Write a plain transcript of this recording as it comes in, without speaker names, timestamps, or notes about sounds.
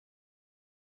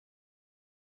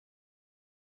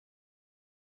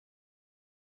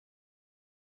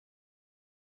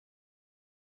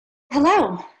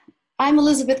Hello, I'm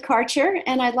Elizabeth Karcher,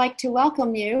 and I'd like to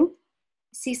welcome you.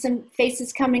 See some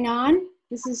faces coming on.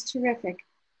 This is terrific.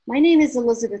 My name is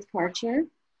Elizabeth Karcher,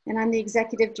 and I'm the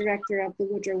Executive Director of the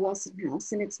Woodrow Wilson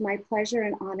House, and it's my pleasure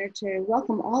and honor to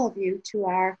welcome all of you to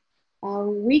our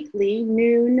weekly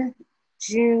noon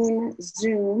June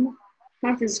Zoom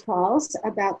conference calls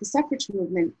about the suffrage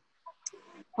movement.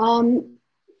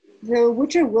 The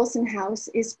Woodrow Wilson House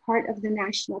is part of the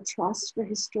National Trust for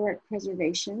Historic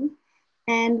Preservation,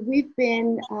 and we've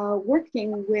been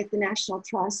working with the National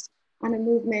Trust on a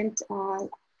movement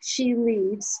she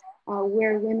leads,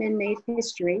 where women made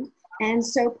history. And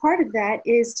so part of that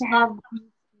is to have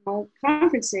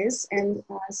conferences and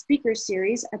speaker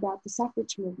series about the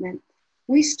suffrage movement.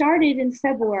 We started in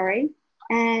February,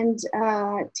 and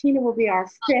Tina will be our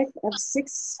fifth of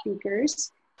 6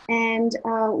 speakers. And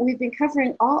we've been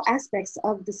covering all aspects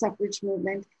of the suffrage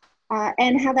movement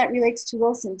and how that relates to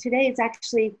Wilson. Today it's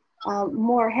actually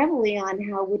more heavily on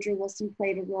how Woodrow Wilson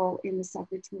played a role in the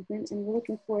suffrage movement, and we're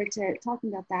looking forward to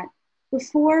talking about that.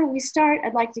 Before we start,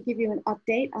 I'd like to give you an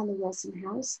update on the Wilson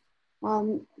House.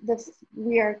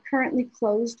 We are currently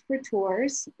closed for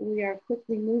tours. We are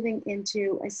quickly moving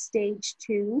into a stage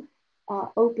 2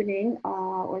 opening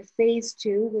or phase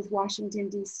 2 with Washington,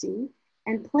 D.C.,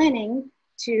 and planning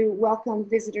to welcome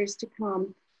visitors to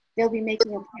come. They'll be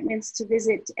making appointments to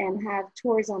visit and have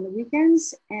tours on the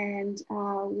weekends, and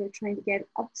we're trying to get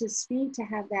up to speed to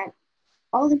have that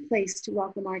all in place to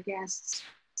welcome our guests.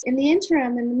 In the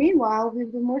interim, in the meanwhile,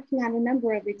 we've been working on a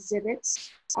number of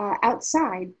exhibits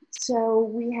outside. So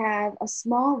we have a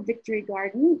small victory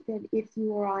garden that if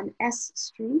you are on S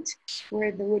Street,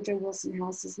 where the Woodrow Wilson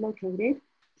House is located,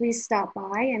 please stop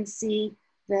by and see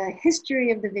the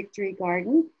history of the victory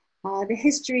garden. The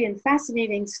history and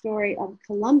fascinating story of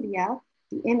Columbia,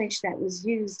 the image that was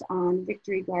used on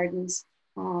victory gardens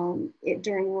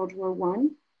during World War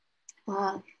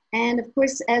I. And of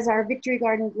course, as our victory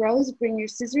garden grows, bring your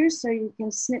scissors so you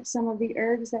can snip some of the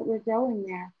herbs that we're growing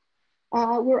there.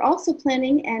 We're also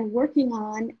planning and working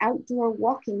on outdoor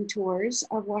walking tours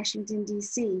of Washington,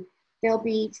 D.C. There'll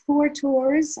be 4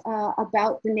 tours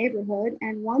about the neighborhood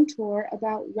and 1 tour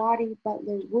about Waddy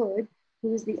Butler Wood,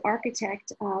 who is the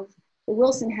architect of the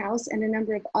Wilson House and a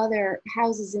number of other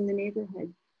houses in the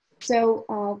neighborhood.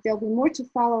 So there'll be more to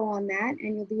follow on that,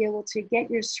 and you'll be able to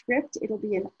get your script. It'll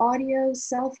be an audio,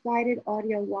 self-guided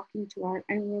audio walking tour,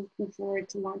 and we're looking forward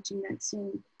to launching that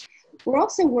soon. We're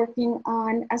also working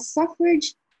on a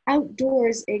suffrage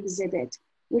outdoors exhibit,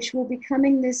 which will be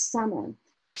coming this summer.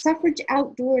 Suffrage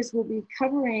Outdoors will be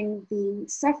covering the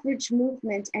suffrage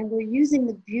movement, and we're using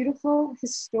the beautiful,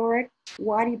 historic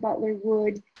Waddy Butler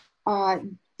Wood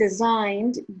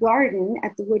designed garden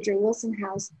at the Woodrow Wilson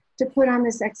House to put on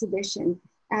this exhibition.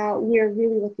 We're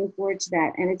really looking forward to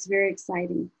that, and it's very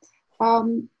exciting.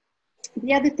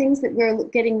 The other things that we're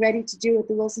getting ready to do at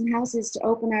the Wilson House is to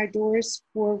open our doors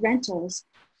for rentals.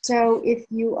 So if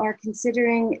you are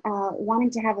considering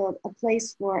wanting to have a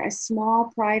place for a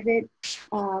small private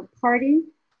party,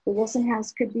 the Wilson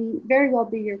House could very well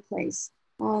be your place.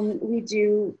 We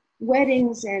do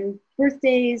weddings and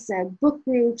birthdays, book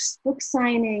groups, book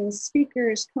signings,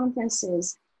 speakers,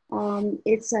 conferences.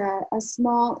 It's a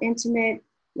small, intimate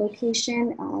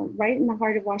location right in the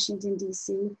heart of Washington,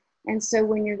 D.C. And so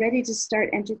when you're ready to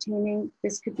start entertaining,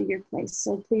 this could be your place.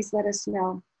 So please let us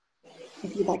know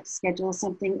if you'd like to schedule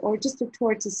something or just a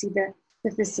tour to see the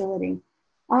facility.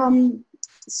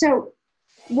 So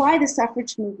why the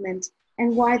suffrage movement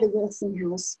and why the Wilson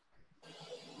House?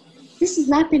 This has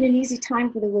not been an easy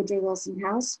time for the Woodrow Wilson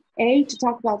House, to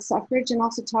talk about suffrage and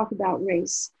also talk about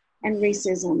race and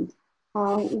racism.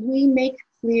 We make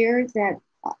clear that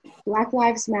Black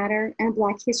Lives Matter and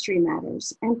Black History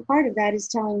Matters. And part of that is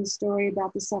telling the story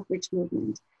about the suffrage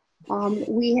movement.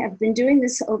 We have been doing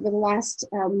this over the last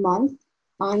month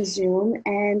on Zoom,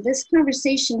 and this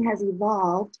conversation has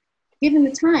evolved. Given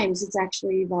the times, it's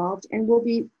actually evolved, and we'll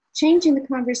be changing the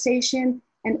conversation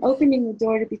and opening the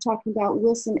door to be talking about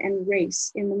Wilson and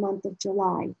race in the month of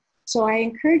July. So I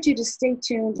encourage you to stay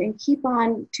tuned and keep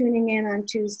on tuning in on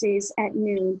Tuesdays at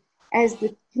noon as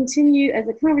the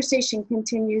conversation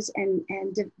continues and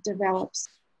develops.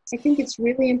 I think it's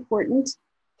really important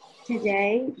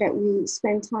today that we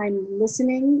spend time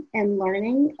listening and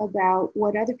learning about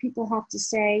what other people have to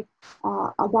say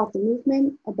about the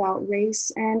movement, about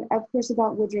race, and of course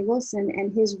about Woodrow Wilson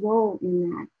and his role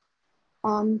in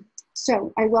that.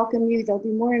 So I welcome you. There'll be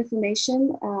more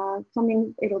information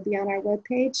coming. It'll be on our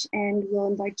webpage, and we'll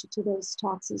invite you to those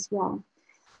talks as well.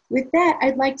 With that,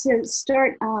 I'd like to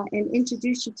start and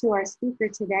introduce you to our speaker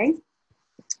today,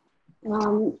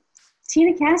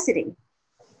 Tina Cassidy.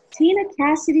 Tina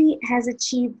Cassidy has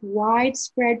achieved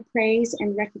widespread praise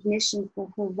and recognition for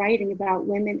her writing about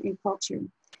women and culture.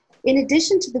 In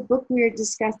addition to the book we are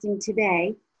discussing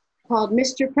today, called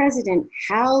Mr. President,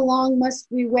 How Long Must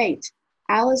We Wait?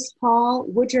 Alice Paul,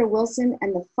 Woodrow Wilson,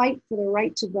 and the Fight for the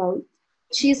Right to Vote,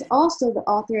 she is also the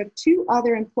author of two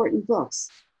other important books,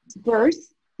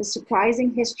 Birth, The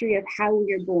Surprising History of How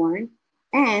We Are Born,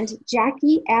 and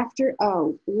Jackie After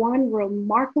O, One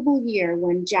Remarkable Year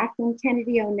When Jacqueline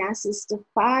Kennedy Onassis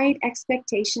Defied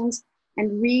Expectations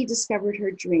and Rediscovered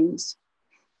Her Dreams.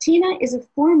 Tina is a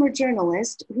former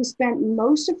journalist who spent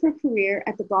most of her career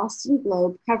at the Boston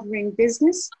Globe covering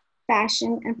business,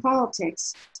 fashion, and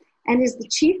politics, and is the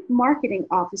Chief Marketing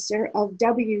Officer of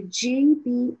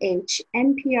WGBH,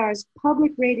 NPR's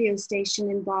public radio station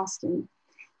in Boston.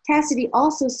 Cassidy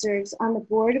also serves on the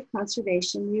Board of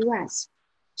Conservation US.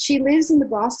 She lives in the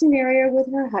Boston area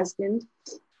with her husband,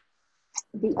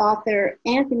 the author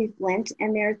Anthony Flint,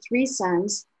 and their three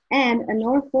sons, and a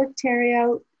Norfolk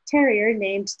Terrier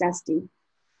named Dusty.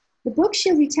 The book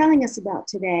she'll be telling us about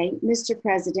today, Mr.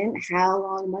 President, How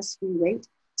Long Must We Wait?,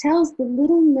 tells the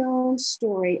little-known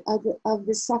story of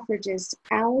the suffragist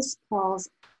Alice Paul's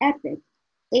epic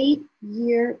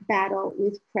 8-year battle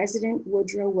with President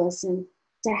Woodrow Wilson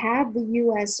to have the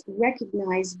U.S.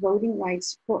 recognize voting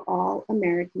rights for all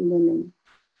American women.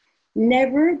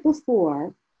 Never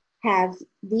before have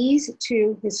these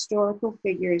two historical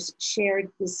figures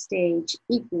shared the stage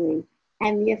equally,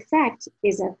 and the effect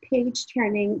is a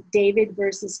page-turning David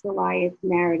versus Goliath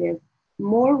narrative,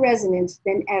 more resonant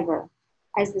than ever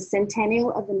as the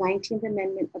centennial of the 19th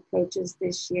Amendment approaches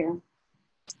this year.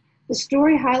 The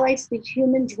story highlights the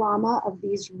human drama of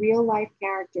these real-life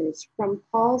characters, from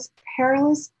Paul's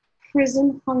perilous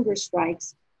prison hunger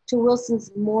strikes to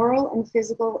Wilson's moral and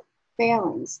physical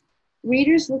failings.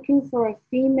 Readers looking for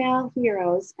female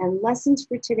heroes and lessons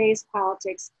for today's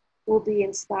politics will be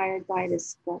inspired by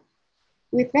this book.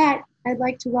 With that, I'd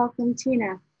like to welcome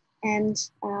Tina, and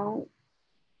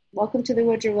welcome to the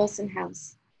Woodrow Wilson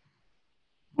House.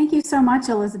 Thank you so much,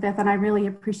 Elizabeth, and I really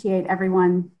appreciate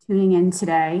everyone tuning in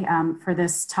today for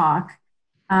this talk.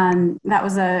 That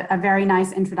was a very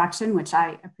nice introduction, which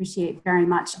I appreciate very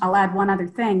much. I'll add one other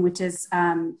thing, which is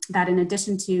that in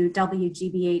addition to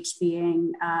WGBH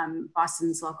being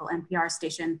Boston's local NPR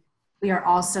station, we are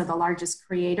also the largest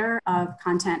creator of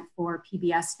content for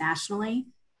PBS nationally.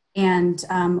 And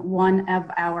one of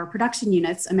our production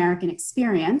units, American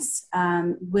Experience,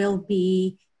 will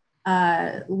be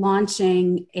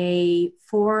launching a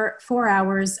four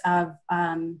hours of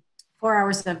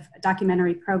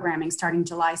documentary programming starting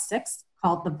July 6th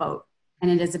called The Vote,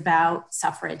 and it is about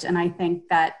suffrage. And I think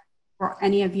that for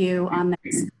any of you on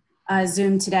this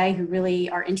Zoom today who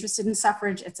really are interested in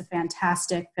suffrage, it's a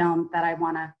fantastic film that I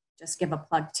want to just give a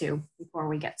plug to before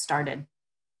we get started.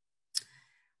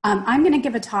 I'm going to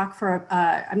give a talk for,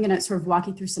 I'm going to sort of walk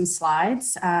you through some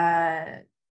slides,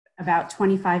 about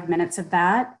 25 minutes of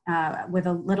that, with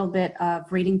a little bit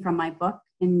of reading from my book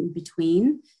in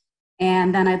between.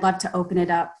 And then I'd love to open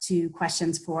it up to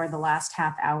questions for the last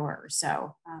half hour or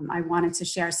so. I wanted to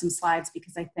share some slides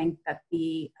because I think that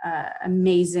the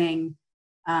amazing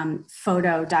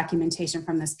photo documentation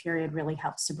from this period really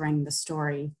helps to bring the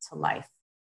story to life.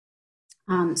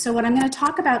 So what I'm going to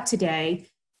talk about today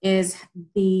is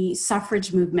the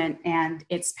suffrage movement and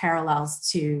its parallels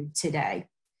to today.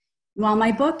 While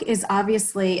my book is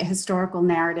obviously a historical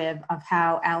narrative of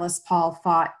how Alice Paul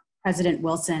fought President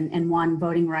Wilson and won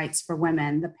voting rights for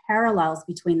women, the parallels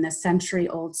between this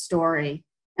century-old story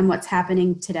and what's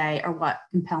happening today are what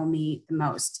compel me the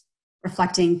most,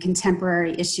 reflecting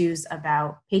contemporary issues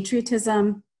about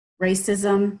patriotism,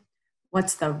 racism,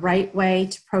 what's the right way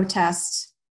to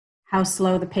protest, how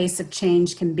slow the pace of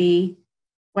change can be,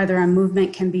 whether a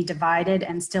movement can be divided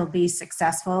and still be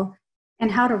successful,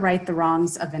 and how to right the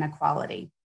wrongs of inequality.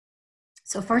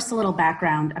 So first, a little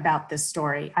background about this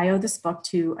story. I owe this book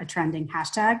to a trending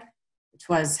hashtag, which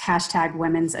was hashtag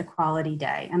Women's Equality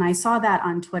Day. And I saw that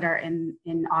on Twitter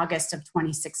in August of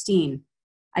 2016.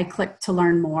 I clicked to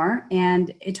learn more,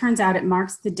 and it turns out it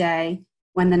marks the day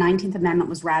when the 19th Amendment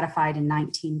was ratified in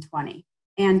 1920.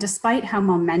 And despite how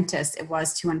momentous it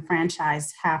was to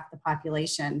enfranchise half the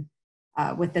population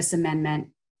with this amendment,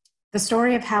 the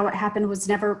story of how it happened was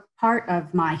never part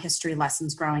of my history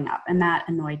lessons growing up, and that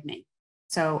annoyed me.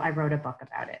 So I wrote a book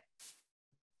about it.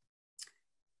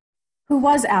 Who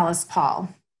was Alice Paul,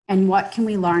 and what can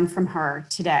we learn from her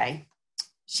today?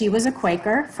 She was a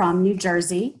Quaker from New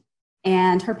Jersey,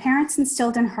 and her parents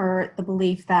instilled in her the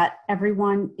belief that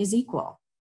everyone is equal.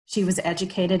 She was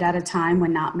educated at a time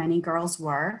when not many girls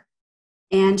were,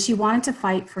 And she wanted to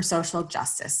fight for social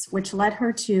justice, which led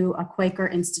her to a Quaker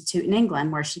institute in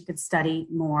England where she could study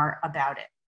more about it.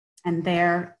 And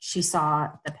there she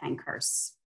saw the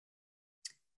Pankhursts.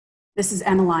 This is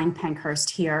Emmeline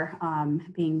Pankhurst here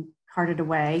being carted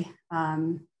away.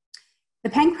 The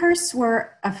Pankhursts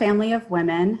were a family of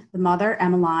women, the mother,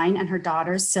 Emmeline, and her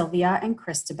daughters, Sylvia and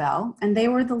Christabel, and they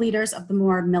were the leaders of the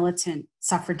more militant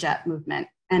suffragette movement.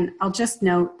 And I'll just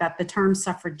note that the term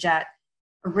suffragette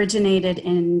originated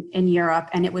in Europe,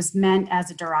 and it was meant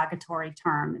as a derogatory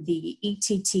term. The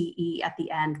ETTE at the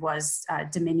end was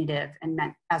diminutive and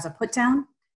meant as a put down,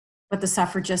 but the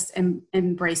suffragists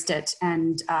embraced it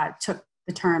and took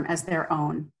the term as their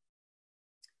own.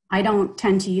 I don't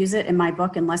tend to use it in my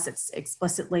book unless it's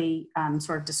explicitly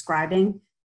sort of describing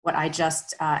what I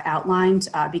just outlined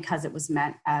because it was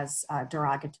meant as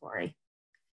derogatory.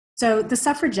 So the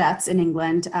suffragettes in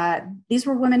England, these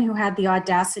were women who had the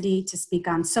audacity to speak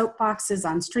on soapboxes,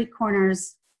 on street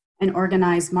corners, and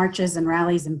organize marches and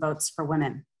rallies and votes for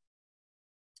women.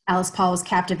 Alice Paul was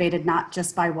captivated not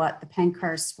just by what the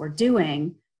Pankhursts were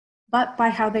doing, but by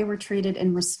how they were treated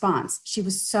in response. She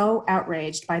was so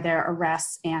outraged by their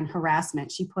arrests and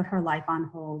harassment, she put her life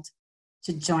on hold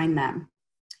to join them.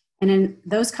 And in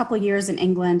those couple of years in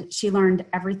England, she learned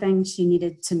everything she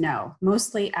needed to know,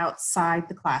 mostly outside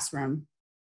the classroom,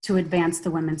 to advance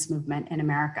the women's movement in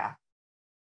America.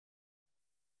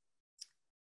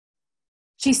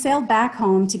 She sailed back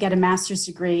home to get a master's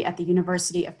degree at the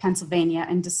University of Pennsylvania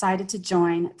and decided to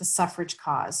join the suffrage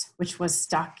cause, which was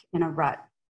stuck in a rut.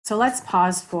 So let's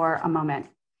pause for a moment.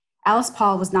 Alice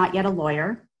Paul was not yet a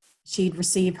lawyer. She'd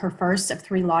received her first of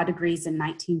 3 law degrees in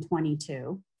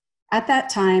 1922. At that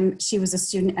time, she was a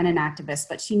student and an activist,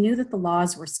 but she knew that the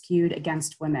laws were skewed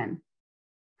against women.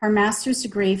 Her master's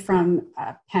degree from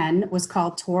Penn was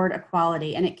called Toward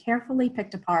Equality, and it carefully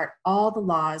picked apart all the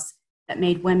laws that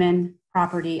made women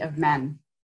property of men.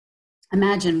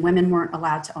 Imagine women weren't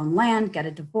allowed to own land, get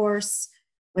a divorce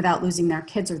without losing their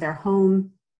kids or their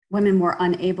home. Women were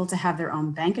unable to have their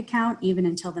own bank account even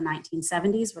until the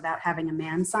 1970s without having a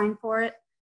man sign for it.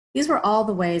 These were all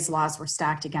the ways laws were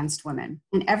stacked against women,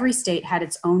 and every state had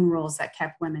its own rules that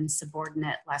kept women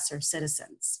subordinate, lesser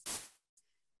citizens.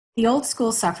 The old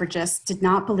school suffragists did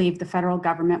not believe the federal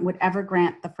government would ever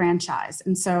grant the franchise,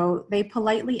 and so they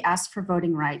politely asked for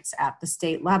voting rights at the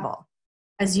state level.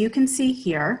 As you can see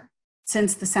here,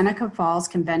 since the Seneca Falls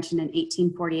Convention in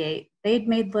 1848, they had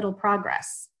made little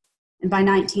progress. And by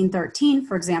 1913,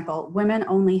 for example, women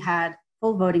only had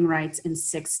full voting rights in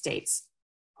 6 states,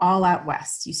 all out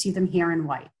west. You see them here in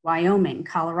white: Wyoming,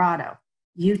 Colorado,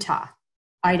 Utah,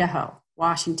 Idaho,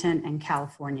 Washington, and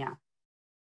California.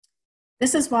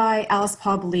 This is why Alice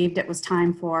Paul believed it was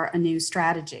time for a new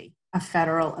strategy, a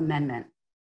federal amendment.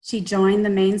 She joined the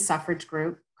main suffrage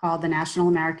group called the National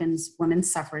American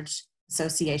Women's Suffrage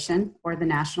Association, or the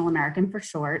National American for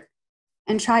short,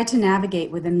 and tried to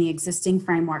navigate within the existing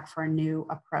framework for a new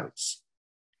approach.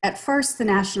 At first, the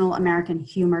National American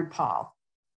humored Paul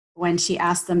when she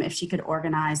asked them if she could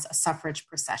organize a suffrage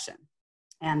procession,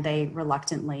 and they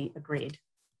reluctantly agreed.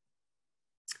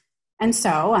 And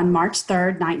so on March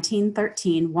 3rd,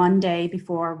 1913, one day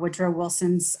before Woodrow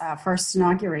Wilson's first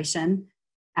inauguration,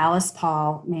 Alice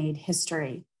Paul made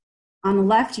history. On the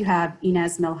left, you have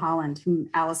Inez Milholland, whom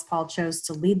Alice Paul chose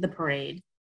to lead the parade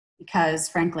because,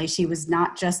 frankly, she was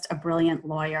not just a brilliant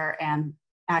lawyer and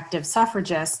active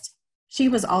suffragist, she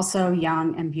was also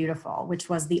young and beautiful, which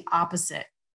was the opposite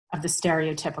of the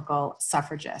stereotypical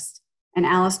suffragist. And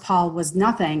Alice Paul was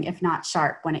nothing if not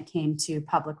sharp when it came to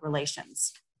public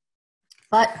relations.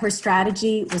 But her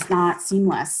strategy was not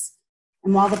seamless.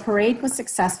 And while the parade was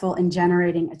successful in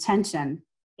generating attention,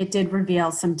 it did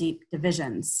reveal some deep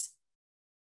divisions.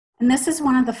 And this is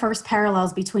one of the first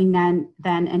parallels between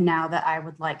then and now that I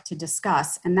would like to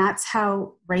discuss, and that's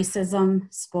how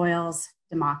racism spoils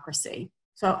democracy.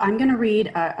 So I'm going to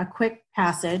read a quick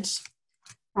passage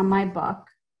from my book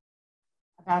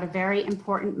about a very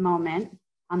important moment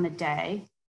on the day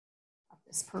of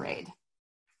this parade.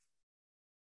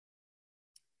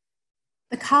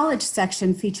 The college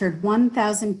section featured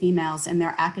 1,000 females in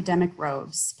their academic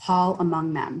robes, Paul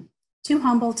among them, too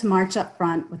humble to march up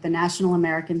front with the National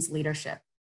Americans' leadership,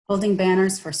 holding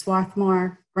banners for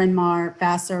Swarthmore, Bryn Mawr,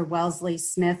 Vassar, Wellesley,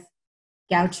 Smith,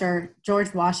 Goucher,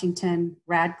 George Washington,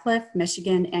 Radcliffe,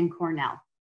 Michigan, and Cornell.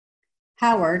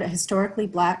 Howard, a historically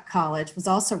Black college, was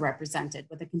also represented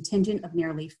with a contingent of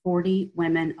nearly 40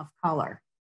 women of color.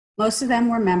 Most of them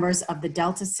were members of the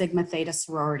Delta Sigma Theta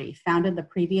sorority, founded the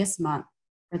previous month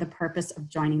for the purpose of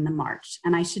joining the march.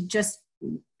 And I should just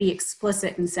be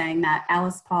explicit in saying that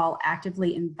Alice Paul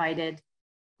actively invited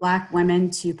Black women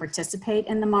to participate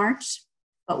in the march,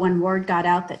 but when word got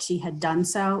out that she had done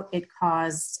so, it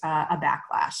caused a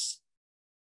backlash.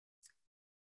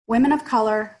 Women of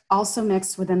color also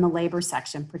mixed within the labor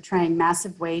section, portraying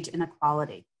massive wage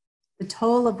inequality. The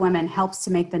toll of women helps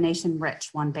to make the nation rich,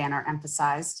 one banner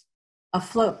emphasized. A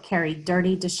float carried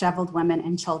dirty, disheveled women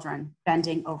and children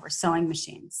bending over sewing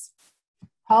machines.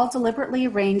 Paul deliberately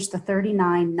arranged the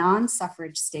 39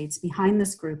 non-suffrage states behind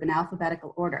this group in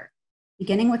alphabetical order,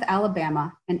 beginning with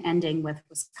Alabama and ending with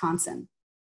Wisconsin.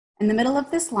 In the middle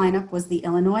of this lineup was the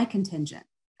Illinois contingent,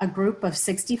 a group of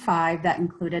 65 that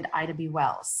included Ida B.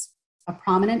 Wells, a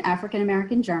prominent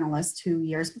African-American journalist who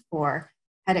years before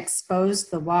had exposed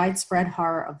the widespread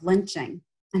horror of lynching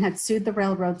and had sued the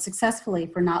railroad successfully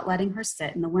for not letting her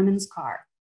sit in the women's car.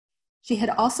 She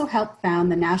had also helped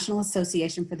found the National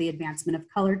Association for the Advancement of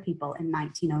Colored People in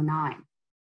 1909.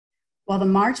 While the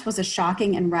march was a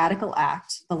shocking and radical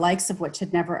act, the likes of which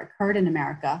had never occurred in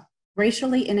America,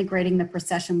 racially integrating the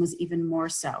procession was even more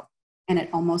so, and it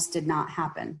almost did not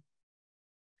happen.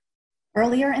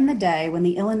 Earlier in the day, when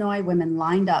the Illinois women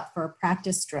lined up for a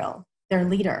practice drill, their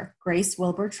leader, Grace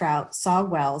Wilbur Trout, saw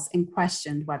Wells and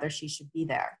questioned whether she should be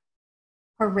there.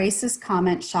 Her racist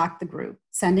comment shocked the group,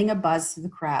 sending a buzz through the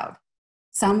crowd.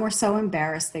 Some were so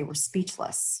embarrassed they were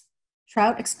speechless.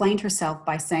 Trout explained herself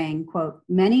by saying, quote,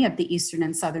 "Many of the Eastern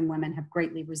and Southern women have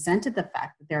greatly resented the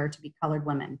fact that there are to be colored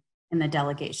women in the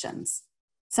delegations.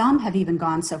 Some have even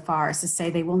gone so far as to say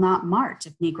they will not march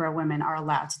if Negro women are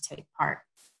allowed to take part."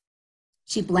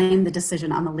 She blamed the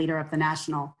decision on the leader of the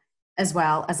National, as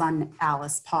well as on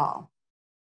Alice Paul.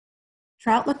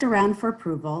 Trout looked around for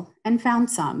approval and found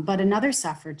some, but another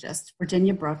suffragist,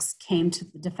 Virginia Brooks, came to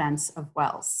the defense of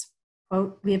Wells.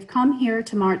 Quote, "We have come here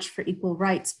to march for equal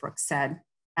rights," Brooks said,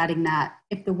 adding that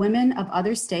if the women of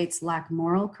other states lack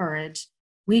moral courage,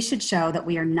 we should show that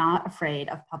we are not afraid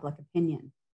of public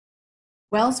opinion.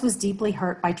 Wells was deeply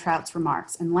hurt by Trout's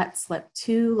remarks and let slip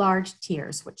 2 large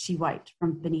tears, which she wiped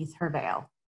from beneath her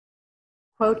veil.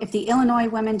 Quote, "If the Illinois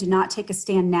women do not take a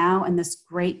stand now in this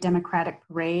great Democratic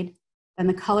parade, then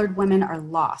the colored women are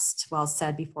lost," Wells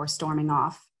said before storming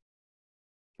off.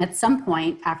 At some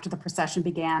point after the procession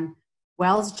began,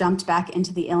 Wells jumped back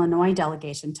into the Illinois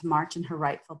delegation to march in her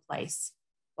rightful place,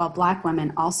 while Black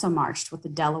women also marched with the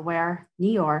Delaware,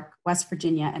 New York, West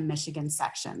Virginia, and Michigan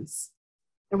sections.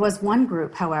 There was one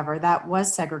group, however, that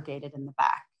was segregated in the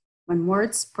back. When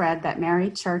word spread that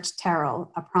Mary Church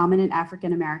Terrell, a prominent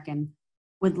African-American,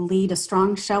 would lead a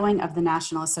strong showing of the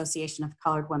National Association of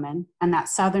Colored Women and that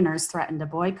Southerners threatened a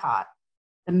boycott,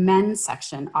 the men's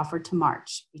section offered to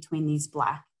march between these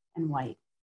Black and white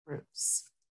groups.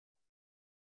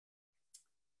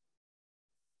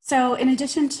 So in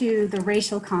addition to the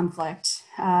racial conflict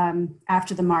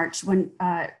after the march, when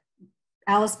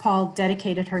Alice Paul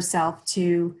dedicated herself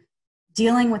to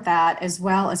dealing with that as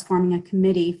well as forming a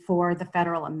committee for the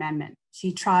federal amendment.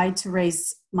 She tried to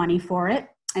raise money for it,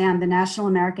 and the National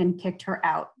American kicked her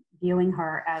out, viewing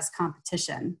her as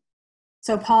competition.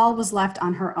 So Paul was left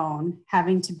on her own,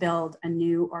 having to build a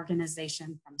new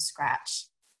organization from scratch.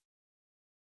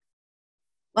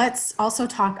 Let's also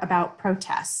talk about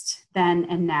protest, then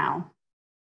and now.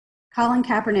 Colin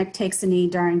Kaepernick takes a knee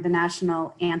during the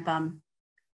national anthem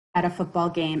at a football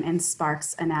game and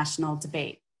sparks a national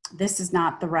debate. This is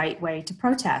not the right way to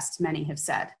protest, many have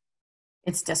said.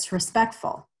 It's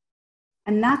disrespectful.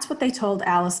 And that's what they told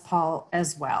Alice Paul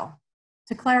as well.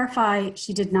 To clarify,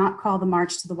 she did not call the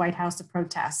march to the White House a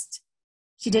protest.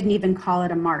 She didn't even call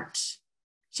it a march.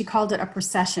 She called it a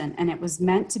procession, and it was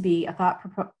meant to be a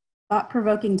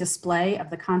thought-provoking display of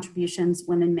the contributions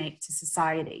women make to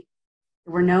society.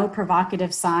 There were no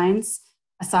provocative signs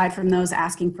aside from those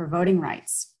asking for voting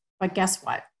rights. But guess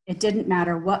what? It didn't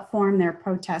matter what form their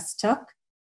protests took.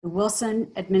 The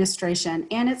Wilson administration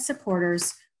and its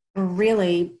supporters were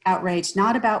really outraged,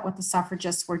 not about what the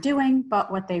suffragists were doing,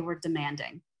 but what they were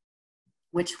demanding,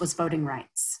 which was voting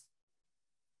rights.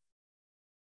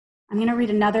 I'm going to read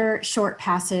another short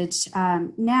passage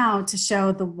now to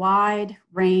show the wide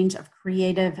range of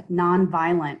creative,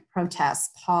 nonviolent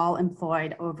protests Paul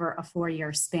employed over a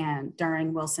 4-year span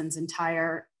during Wilson's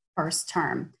entire first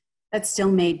term that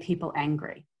still made people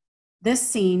angry. This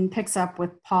scene picks up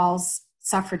with Paul's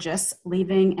suffragists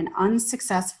leaving an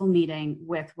unsuccessful meeting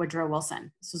with Woodrow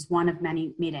Wilson. This was one of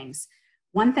many meetings.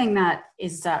 One thing that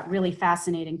is really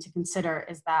fascinating to consider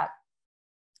is that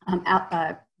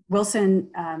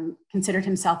Wilson considered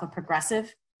himself a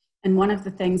progressive. And one of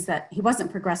the things that he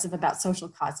wasn't progressive about social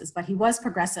causes, but he was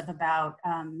progressive about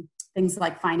things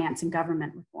like finance and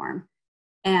government reform.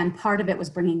 And part of it was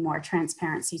bringing more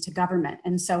transparency to government.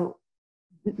 And so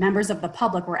members of the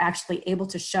public were actually able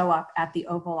to show up at the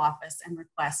Oval Office and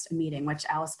request a meeting, which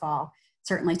Alice Paul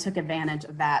certainly took advantage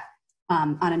of that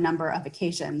on a number of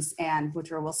occasions. And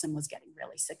Woodrow Wilson was getting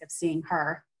really sick of seeing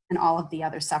her and all of the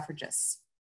other suffragists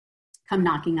come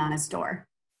knocking on his door.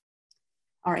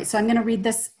 All right, so I'm going to read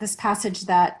this passage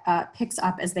that picks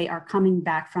up as they are coming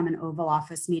back from an Oval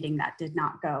Office meeting that did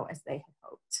not go as they had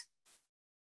hoped.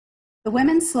 The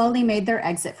women slowly made their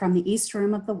exit from the East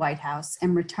Room of the White House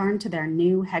and returned to their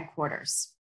new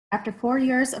headquarters. After 4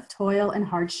 years of toil and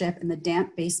hardship in the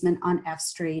damp basement on F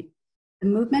Street, the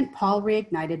movement Paul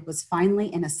reignited was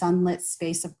finally in a sunlit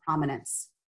space of prominence.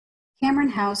 Cameron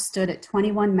House stood at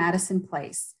 21 Madison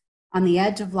Place, on the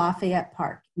edge of Lafayette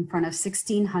Park in front of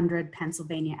 1600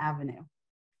 Pennsylvania Avenue.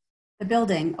 The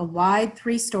building, a wide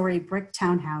 3-story brick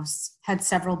townhouse, had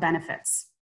several benefits.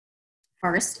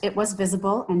 First, it was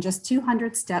visible and just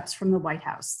 200 steps from the White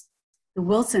House. The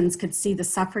Wilsons could see the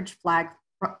suffrage flag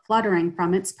fluttering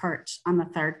from its perch on the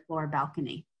 3rd floor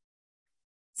balcony.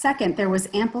 Second, there was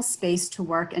ample space to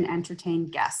work and entertain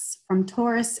guests, from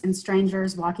tourists and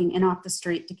strangers walking in off the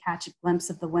street to catch a glimpse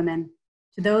of the women,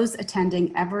 to those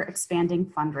attending ever-expanding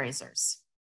fundraisers.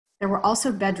 There were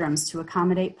also bedrooms to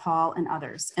accommodate Paul and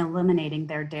others, eliminating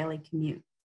their daily commute.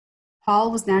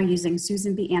 Paul was now using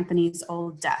Susan B. Anthony's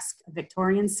old desk, a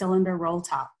Victorian cylinder roll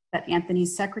top that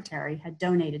Anthony's secretary had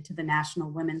donated to the National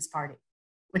Women's Party,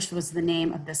 which was the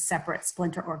name of this separate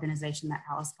splinter organization that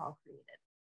Alice Paul created.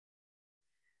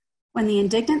 When the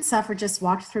indignant suffragists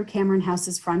walked through Cameron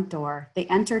House's front door, they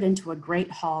entered into a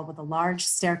great hall with a large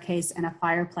staircase and a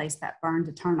fireplace that burned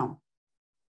eternal.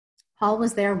 Paul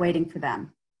was there waiting for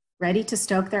them, ready to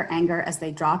stoke their anger as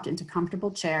they dropped into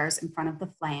comfortable chairs in front of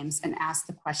the flames and asked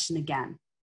the question again: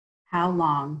 how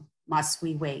long must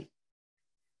we wait?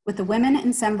 With the women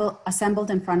assembled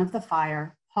in front of the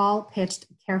fire, Paul pitched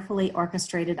a carefully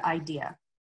orchestrated idea,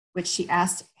 which she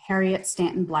asked Harriet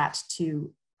Stanton Blatch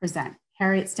to present.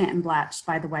 Harriet Stanton Blatch,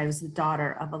 by the way, was the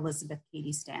daughter of Elizabeth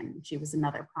Cady Stanton. She was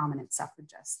another prominent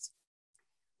suffragist.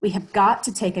 We have got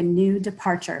to take a new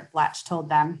departure, Blatch told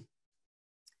them.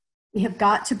 We have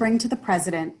got to bring to the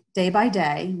president, day by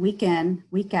day, week in,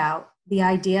 week out, the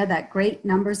idea that great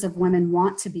numbers of women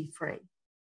want to be free,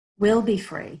 will be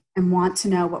free, and want to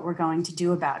know what we're going to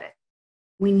do about it.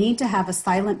 We need to have a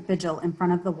silent vigil in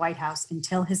front of the White House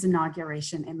until his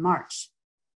inauguration in March.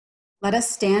 Let us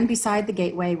stand beside the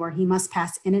gateway where he must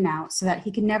pass in and out so that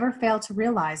he can never fail to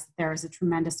realize that there is a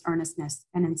tremendous earnestness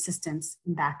and insistence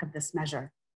in back of this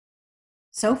measure.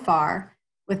 So far,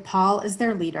 with Paul as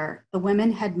their leader, the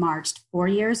women had marched 4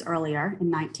 years earlier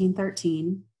in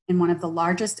 1913 in one of the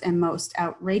largest and most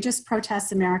outrageous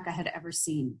protests America had ever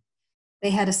seen.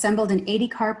 They had assembled an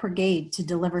 80-car brigade to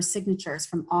deliver signatures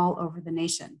from all over the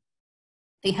nation.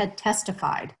 They had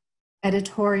testified,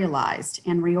 editorialized,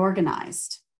 and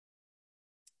reorganized.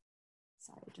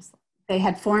 They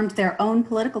had formed their own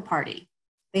political party.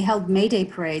 They held May Day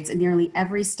parades in nearly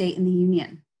every state in the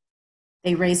Union.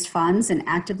 They raised funds and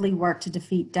actively worked to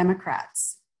defeat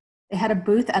Democrats. They had a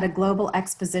booth at a global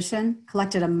exposition,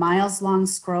 collected a miles-long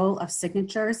scroll of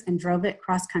signatures, and drove it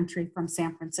cross-country from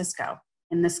San Francisco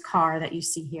in this car that you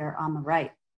see here on the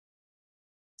right,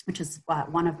 which is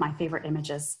one of my favorite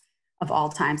images of all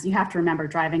times. You have to remember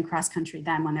driving cross-country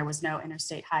then when there was no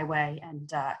interstate highway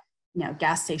and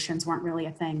gas stations weren't really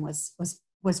a thing,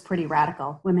 was pretty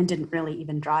radical. Women didn't really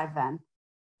even drive then.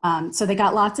 So they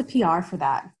got lots of PR for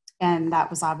that, and that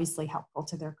was obviously helpful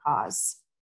to their cause.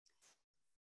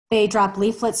 They dropped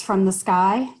leaflets from the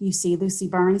sky. You see Lucy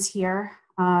Burns here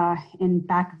in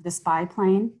back of this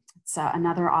biplane. It's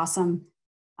another awesome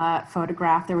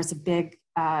photograph. There was a big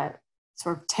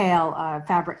sort of tail,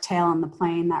 fabric tail on the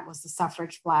plane that was the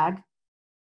suffrage flag.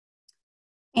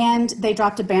 And they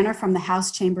dropped a banner from the House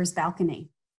Chambers balcony.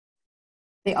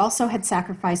 They also had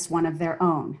sacrificed one of their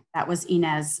own. That was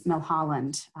Inez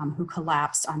Milholland, who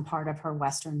collapsed on part of her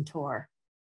Western tour.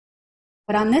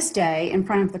 But on this day, in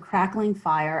front of the crackling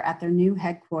fire at their new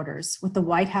headquarters, with the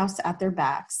White House at their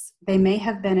backs, they may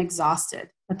have been exhausted,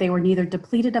 but they were neither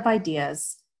depleted of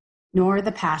ideas nor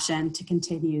the passion to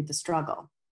continue the struggle.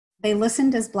 They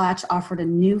listened as Blatch offered a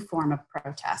new form of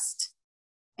protest.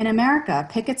 In America,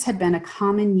 pickets had been a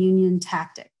common Union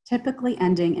tactic, typically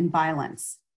ending in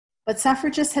violence. But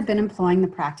suffragists had been employing the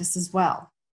practice as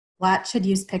well. Blatch had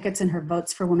used pickets in her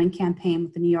Votes for Women campaign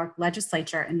with the New York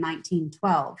legislature in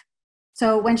 1912.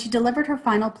 So when she delivered her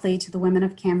final plea to the women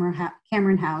of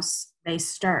Cameron House, they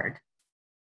stirred.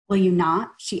 Will you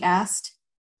not, she asked,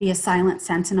 be a silent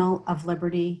sentinel of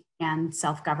liberty and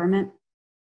self-government?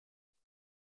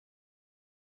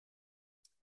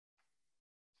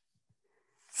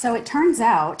 So it turns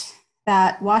out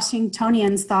that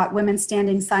Washingtonians thought women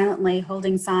standing silently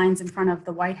holding signs in front of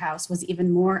the White House was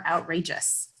even more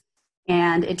outrageous.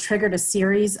 And it triggered a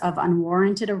series of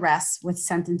unwarranted arrests with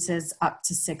sentences up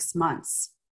to 6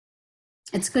 months.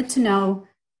 It's good to know,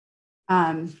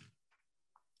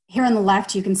 here on the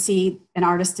left, you can see an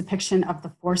artist's depiction of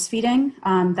the force feeding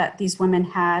that these women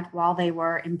had while they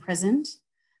were imprisoned.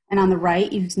 And on the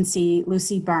right, you can see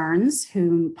Lucy Burns,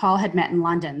 whom Paul had met in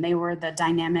London. They were the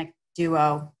dynamic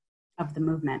duo of the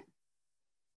movement.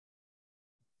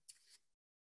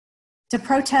 To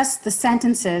protest the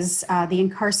sentences, the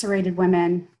incarcerated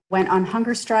women went on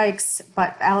hunger strikes,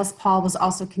 but Alice Paul was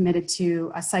also committed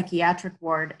to a psychiatric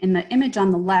ward. In the image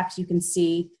on the left, you can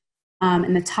see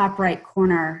in the top right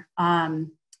corner,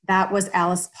 that was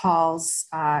Alice Paul's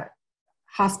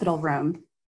hospital room.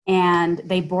 And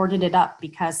they boarded it up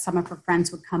because some of her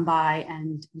friends would come by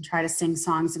and try to sing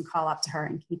songs and call up to her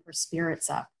and keep her spirits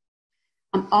up.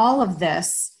 All of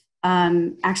this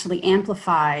actually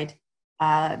amplified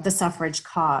the suffrage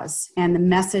cause, and the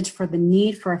message for the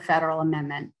need for a federal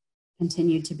amendment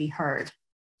continued to be heard.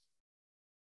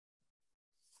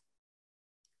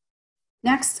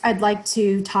 Next, I'd like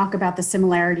to talk about the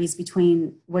similarities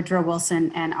between Woodrow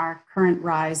Wilson and our current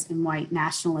rise in white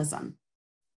nationalism.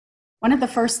 One of the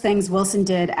first things Wilson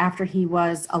did after he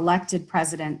was elected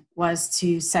president was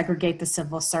to segregate the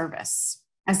civil service.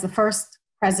 As the first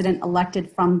president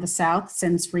elected from the South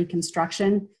since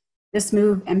Reconstruction, this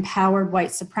move empowered white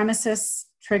supremacists,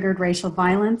 triggered racial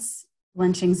violence,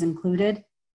 lynchings included,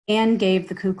 and gave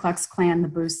the Ku Klux Klan the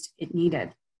boost it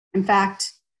needed. In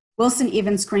fact, Wilson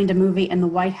even screened a movie in the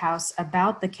White House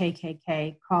about the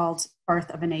KKK called Birth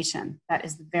of a Nation. That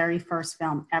is the very first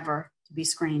film ever to be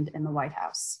screened in the White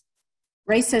House.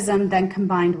 Racism then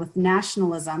combined with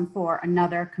nationalism for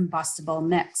another combustible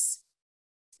mix.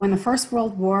 When the First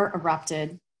World War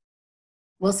erupted,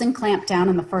 Wilson clamped down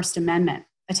on the First Amendment,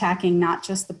 attacking not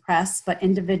just the press, but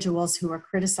individuals who were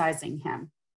criticizing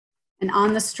him. And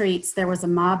on the streets, there was a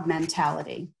mob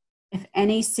mentality. If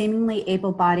any seemingly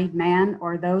able-bodied man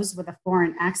or those with a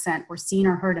foreign accent were seen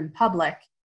or heard in public,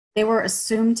 they were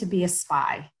assumed to be a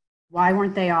spy. Why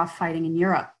weren't they off fighting in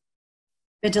Europe?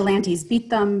 Vigilantes beat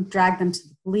them, dragged them to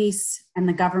the police, and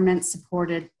the government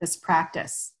supported this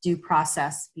practice. Due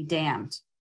process be damned.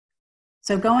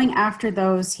 So going after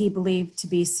those he believed to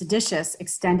be seditious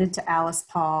extended to Alice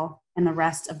Paul and the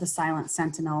rest of the Silent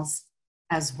Sentinels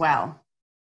as well.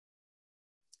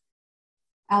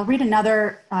 I'll read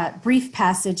another brief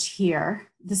passage here.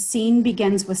 The scene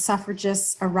begins with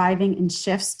suffragists arriving in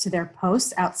shifts to their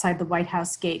posts outside the White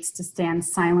House gates to stand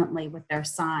silently with their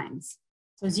signs.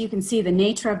 So as you can see, the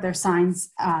nature of their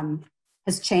signs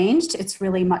has changed. It's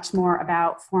really much more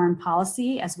about foreign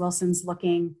policy as Wilson's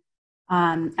looking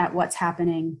at what's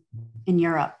happening in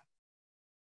Europe.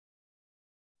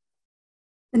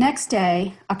 The next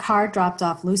day, a car dropped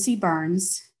off Lucy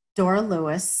Burns, Dora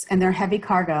Lewis, and their heavy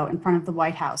cargo in front of the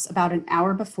White House about an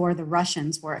hour before the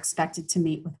Russians were expected to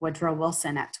meet with Woodrow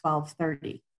Wilson at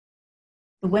 12:30.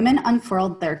 The women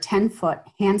unfurled their 10-foot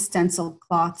hand-stenciled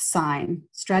cloth sign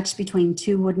stretched between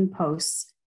two wooden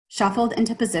posts, shuffled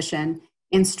into position,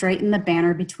 and straightened the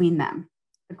banner between them.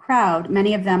 The crowd,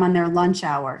 many of them on their lunch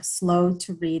hour, slowed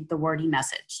to read the wordy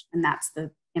message, and that's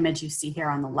the image you see here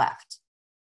on the left.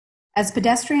 As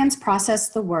pedestrians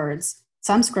processed the words,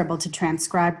 some scribbled to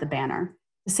transcribe the banner,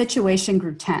 the situation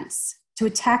grew tense. To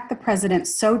attack the president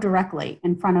so directly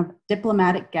in front of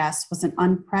diplomatic guests was an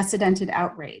unprecedented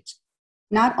outrage,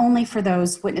 not only for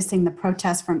those witnessing the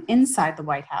protest from inside the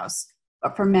White House,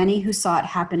 but for many who saw it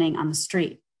happening on the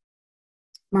street.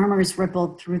 Murmurs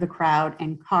rippled through the crowd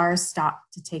and cars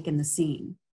stopped to take in the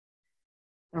scene.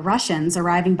 The Russians,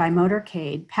 arriving by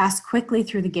motorcade, passed quickly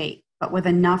through the gate, but with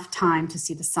enough time to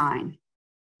see the sign.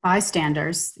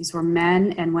 Bystanders, these were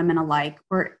men and women alike,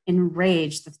 were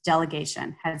enraged that the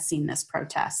delegation had seen this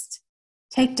protest.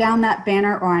 "Take down that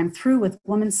banner or I'm through with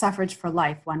women's suffrage for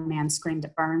life," one man screamed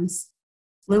at Burns.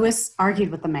 Lewis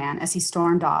argued with the man as he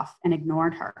stormed off and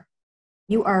ignored her.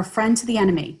 "You are a friend to the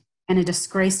enemy and a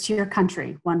disgrace to your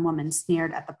country," one woman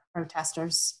sneered at the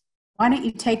protesters. "Why don't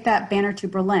you take that banner to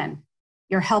Berlin?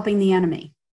 You're helping the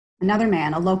enemy." Another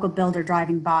man, a local builder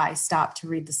driving by, stopped to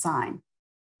read the sign.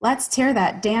 "Let's tear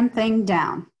that damn thing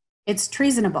down. It's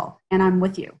treasonable, and I'm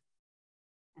with you."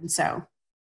 And so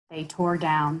they tore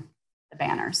down the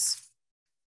banners.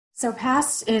 So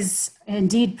past is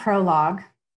indeed prologue.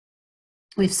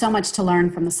 We have so much to learn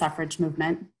from the suffrage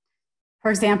movement. For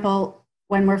example,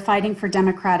 when we're fighting for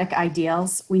democratic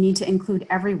ideals, we need to include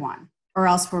everyone, or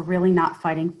else we're really not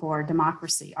fighting for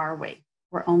democracy, are we?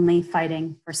 We're only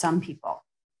fighting for some people.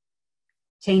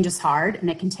 Change is hard, and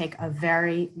it can take a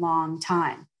very long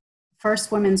time.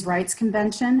 First Women's Rights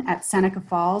Convention at Seneca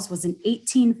Falls was in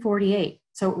 1848,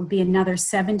 so it would be another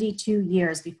 72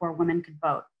 years before women could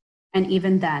vote. And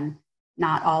even then,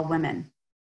 not all women.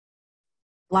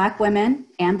 Black women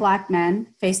and Black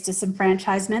men faced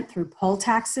disenfranchisement through poll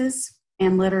taxes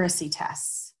and literacy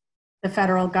tests. The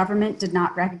federal government did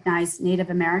not recognize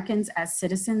Native Americans as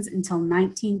citizens until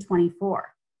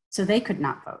 1924, so they could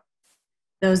not vote.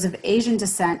 Those of Asian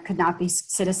descent could not be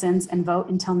citizens and vote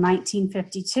until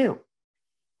 1952.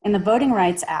 And the Voting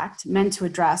Rights Act, meant to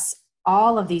address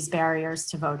all of these barriers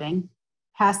to voting,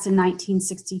 passed in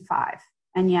 1965,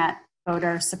 and yet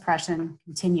voter suppression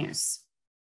continues.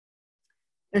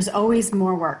 There's always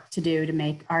more work to do to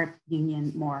make our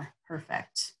union more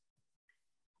perfect.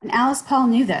 And Alice Paul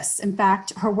knew this. In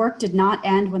fact, her work did not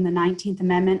end when the 19th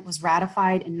Amendment was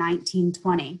ratified in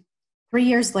 1920. 3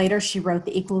 years later, she wrote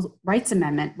the Equal Rights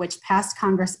Amendment, which passed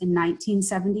Congress in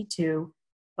 1972,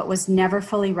 but was never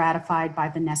fully ratified by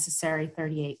the necessary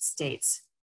 38 states.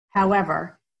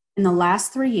 However, in the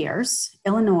last 3 years,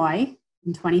 Illinois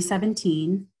in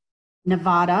 2017,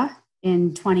 Nevada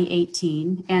in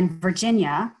 2018, and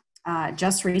Virginia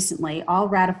just recently all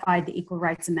ratified the Equal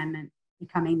Rights Amendment,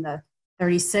 becoming the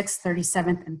 36th,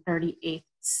 37th, and 38th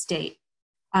state.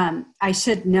 I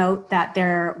should note that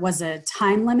there was a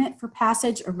time limit for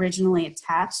passage originally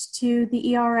attached to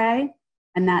the ERA,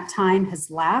 and that time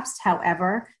has lapsed.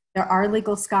 However, there are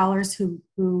legal scholars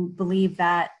who believe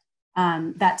that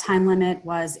that time limit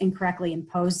was incorrectly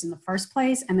imposed in the first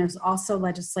place, and there's also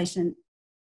legislation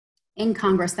in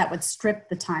Congress that would strip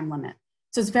the time limit.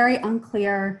 So it's very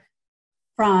unclear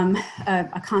from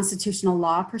a constitutional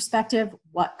law perspective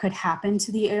what could happen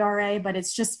to the ERA, but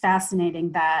it's just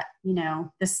fascinating that, you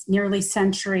know, this nearly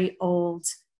century-old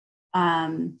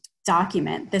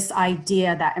document, this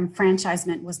idea that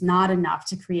enfranchisement was not enough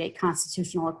to create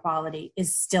constitutional equality,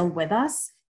 is still with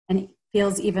us, and it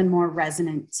feels even more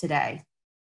resonant today.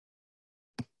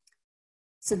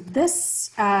 So this,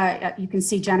 you can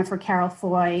see Jennifer Carroll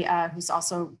Foy, who's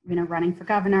also, you know, running for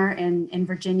governor in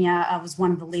Virginia, was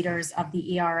one of the leaders of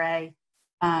the ERA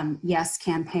Yes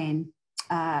campaign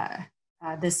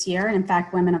this year. And in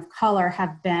fact, women of color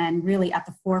have been really at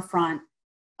the forefront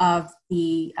of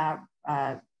the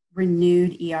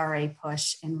renewed ERA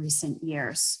push in recent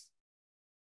years.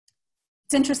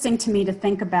 It's interesting to me to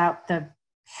think about the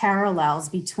parallels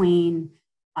between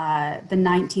the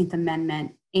 19th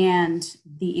Amendment and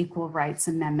the Equal Rights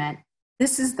Amendment.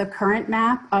 This is the current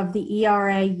map of the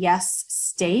ERA Yes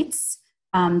states.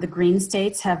 The green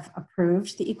states have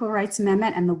approved the Equal Rights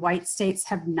Amendment and the white states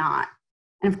have not.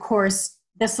 And of course,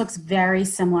 this looks very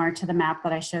similar to the map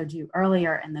that I showed you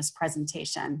earlier in this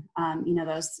presentation. You know,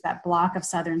 that block of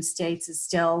southern states is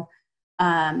still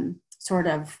sort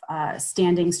of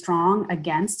standing strong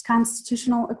against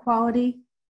constitutional equality.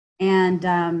 And,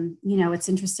 you know, it's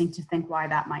interesting to think why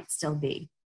that might still be.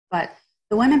 But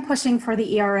the women pushing for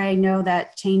the ERA know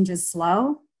that change is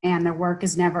slow and their work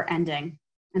is never ending.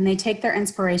 And they take their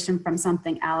inspiration from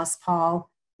something Alice Paul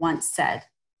once said,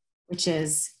 which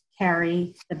is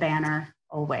carry the banner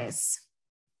always.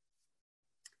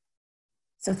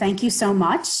 So thank you so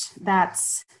much.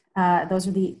 That's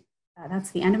the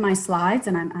end of my slides,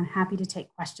 and I'm happy to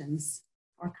take questions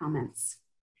or comments.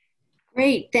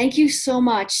 Great, thank you so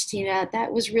much, Tina.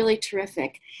 That was really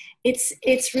terrific.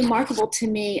 It's remarkable to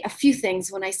me, a few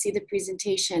things when I see the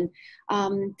presentation.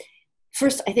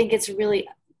 First, I think it's a really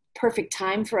perfect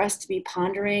time for us to be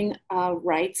pondering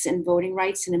rights and voting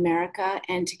rights in America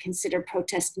and to consider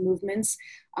protest movements,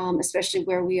 especially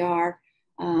where we are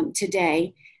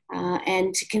today,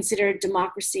 and to consider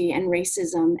democracy and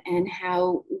racism and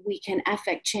how we can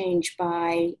affect change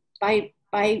by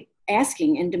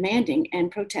asking and demanding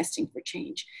and protesting for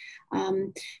change.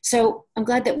 So I'm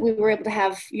glad that we were able to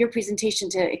have your presentation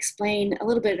to explain a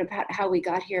little bit about how we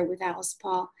got here with Alice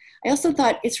Paul. I also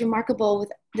thought it's remarkable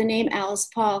with the name Alice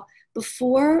Paul.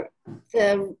 Before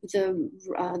the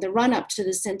run-up to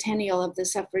the centennial of the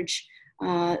suffrage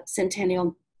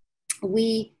centennial,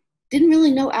 we didn't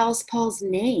really know Alice Paul's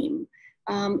name.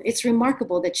 It's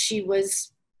remarkable that she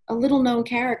was a little known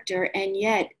character, and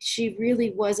yet she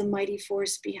really was a mighty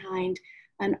force behind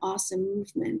an awesome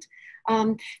movement.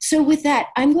 So with that,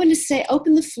 I'm going to say,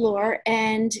 open the floor,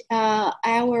 and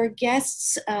our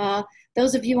guests,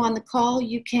 those of you on the call,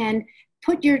 you can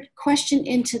put your question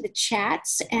into the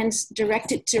chats and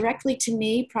direct it directly to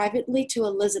me privately, to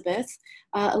Elizabeth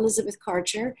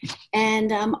Karcher,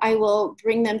 and I will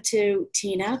bring them to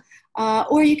Tina.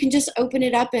 Or you can just open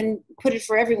it up and put it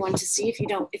for everyone to see if you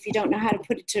don't know how to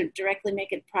put it to directly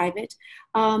make it private.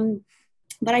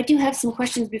 But I do have some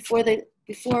questions before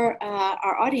before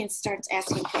our audience starts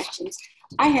asking questions,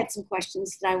 I had some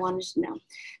questions that I wanted to know.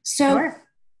 So, Sure.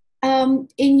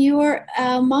 In your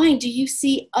mind, do you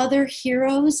see other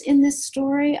heroes in this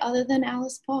story other than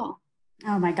Alice Paul?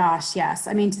 Oh my gosh, yes.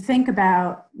 I mean, to think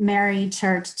about Mary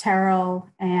Church Terrell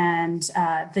and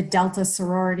the Delta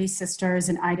sorority sisters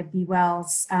and Ida B.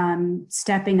 Wells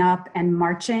stepping up and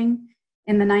marching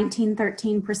in the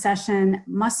 1913 procession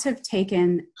must have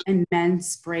taken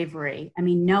immense bravery. I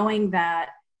mean, knowing that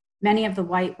many of the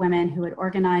white women who had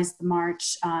organized the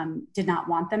march did not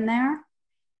want them there,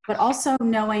 but also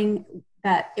knowing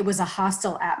that it was a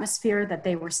hostile atmosphere that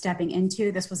they were stepping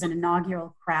into. This was an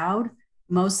inaugural crowd,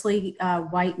 mostly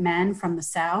white men from the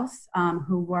South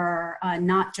who were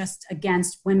not just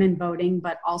against women voting,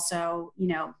 but also,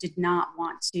 did not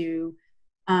want to,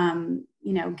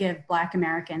 give Black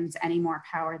Americans any more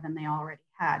power than they already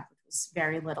had, which was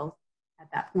very little at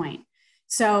that point.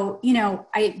 So,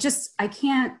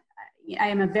 I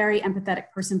am a very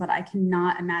empathetic person, but I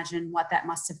cannot imagine what that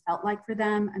must have felt like for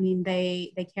them. I mean,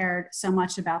 they cared so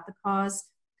much about the cause.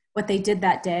 What they did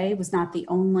that day was not the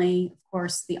only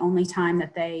time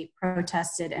that they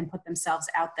protested and put themselves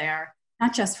out there,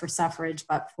 not just for suffrage,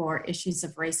 but for issues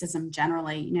of racism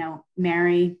generally.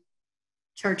 Mary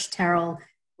Church Terrell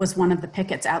was one of the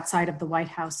pickets outside of the White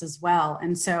House as well.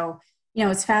 And so,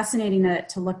 it's fascinating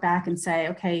to look back and say,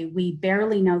 okay, we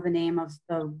barely know the name of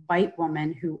the white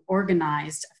woman who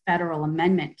organized a federal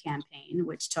amendment campaign,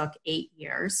 which took 8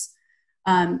 years.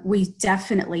 We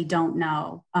definitely don't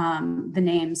know the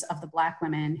names of the Black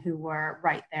women who were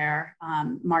right there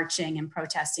marching and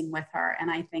protesting with her. And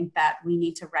I think that we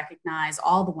need to recognize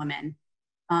all the women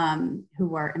who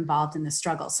were involved in the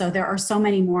struggle. So there are so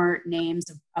many more names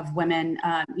of women.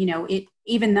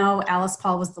 Even though Alice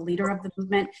Paul was the leader of the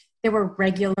movement, there were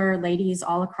regular ladies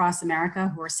all across America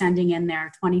who were sending in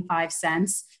their 25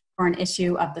 cents for an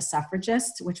issue of The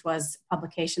Suffragist, which was a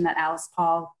publication that Alice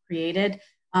Paul created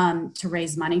to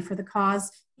raise money for the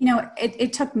cause.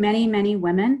 It took many, many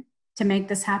women to make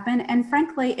this happen. And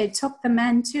frankly, it took the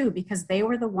men too, because they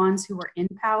were the ones who were in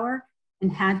power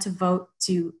and had to vote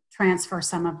to transfer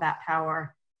some of that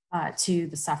power to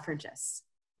the suffragists.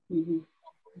 Mm-hmm.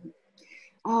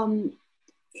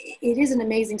 It is an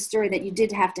amazing story that you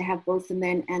did have to have both the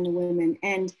men and the women,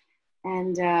 and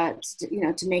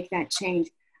to make that change.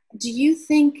 Do you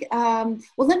think? Well,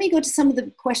 let me go to some of the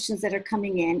questions that are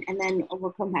coming in, and then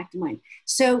we'll come back to mine.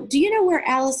 So, do you know where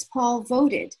Alice Paul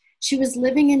voted? She was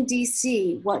living in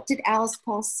D.C. What did Alice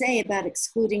Paul say about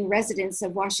excluding residents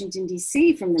of Washington,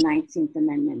 D.C. from the 19th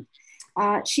Amendment?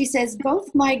 She says,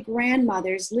 both my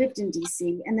grandmothers lived in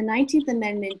D.C. and the 19th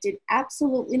Amendment did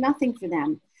absolutely nothing for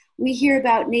them. We hear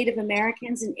about Native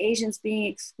Americans and Asians being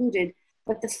excluded,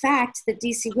 but the fact that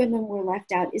D.C. women were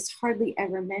left out is hardly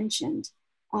ever mentioned.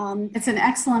 It's an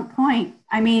excellent point.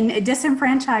 I mean,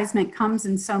 disenfranchisement comes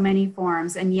in so many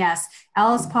forms. And yes,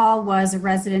 Alice Paul was a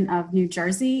resident of New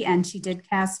Jersey and she did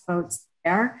cast votes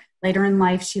there. Later in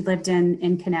life, she lived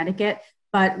in Connecticut.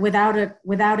 But without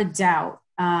a doubt,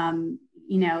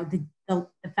 the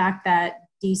fact that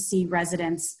DC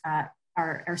residents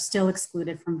are still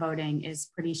excluded from voting is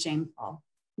pretty shameful.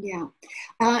 Yeah.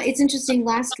 It's interesting.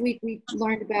 Last week, we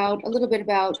learned a little bit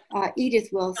about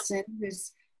Edith Wilson,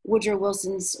 who's Woodrow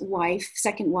Wilson's wife,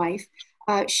 second wife.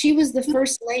 She was the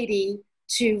first lady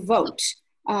to vote,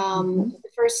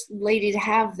 the first lady to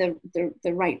have the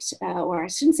right, or I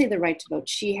shouldn't say the right to vote.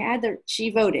 She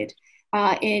voted,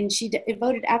 and she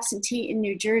voted absentee in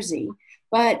New Jersey.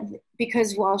 But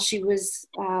because while she was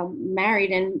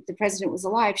married and the president was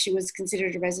alive, she was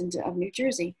considered a resident of New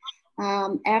Jersey.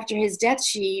 After his death,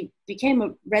 she became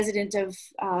a resident of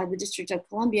the District of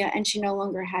Columbia, and she no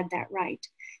longer had that right.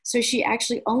 So she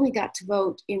actually only got to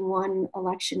vote in one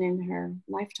election in her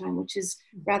lifetime, which is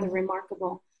rather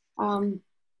remarkable.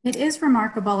 It is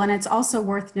remarkable, and it's also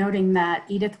worth noting that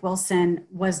Edith Wilson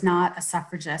was not a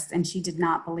suffragist, and she did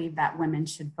not believe that women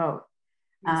should vote.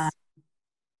 Yes.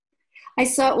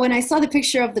 When I saw the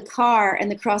picture of the car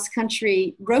and the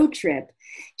cross-country road trip,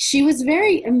 she was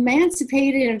very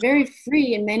emancipated and very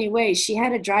free in many ways. She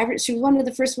had a driver. She was one of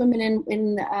the first women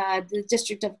in the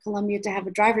District of Columbia to have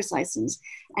a driver's license,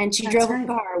 and she drove a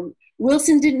car.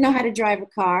 Wilson didn't know how to drive a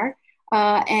car,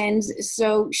 and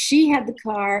so she had the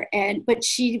car, but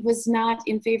she was not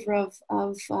in favor of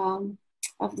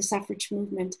the suffrage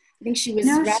movement. I think she was.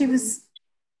 No,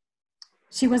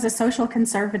 she was a social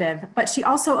conservative, but she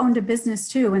also owned a business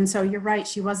too. And so you're right,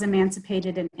 she was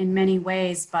emancipated in many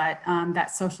ways, but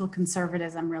that social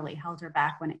conservatism really held her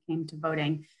back when it came to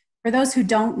voting. For those who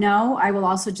don't know, I will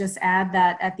also just add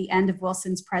that at the end of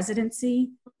Wilson's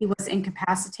presidency, he was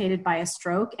incapacitated by a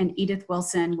stroke, and Edith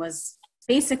Wilson was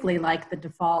basically like the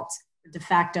de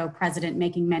facto president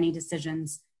making many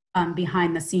decisions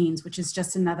behind the scenes, which is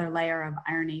just another layer of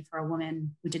irony for a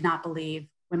woman who did not believe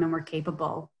women were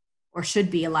capable or should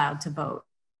be allowed to vote.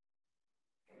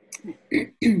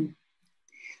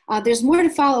 There's more to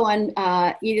follow on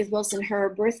Edith Wilson. Her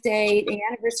birthday, the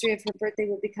anniversary of her birthday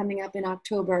will be coming up in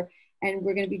October, and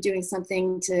we're going to be doing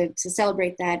something to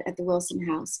celebrate that at the Wilson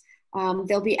House.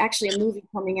 There'll be actually a movie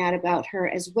coming out about her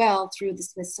as well through the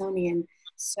Smithsonian.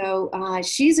 So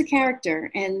she's a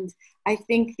character, and I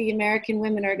think the American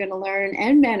women are going to learn,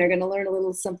 and men are going to learn a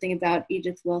little something about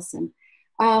Edith Wilson.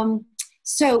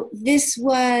 So this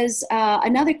was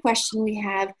another question we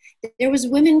have. There was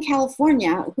women in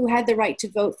California who had the right to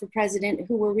vote for president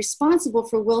who were responsible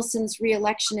for Wilson's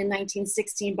re-election in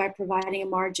 1916 by providing a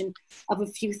margin of a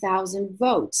few thousand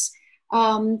votes.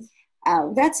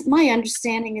 That's my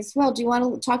understanding as well. Do you want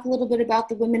to talk a little bit about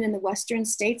the women in the Western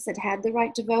states that had the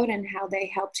right to vote and how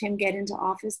they helped him get into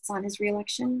office on his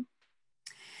re-election?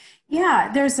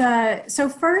 Yeah, so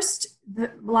first, a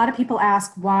lot of people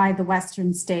ask why the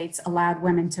Western states allowed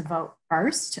women to vote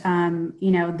first.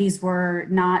 These were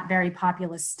not very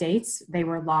populous states. They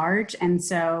were large. And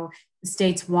so the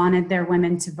states wanted their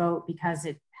women to vote because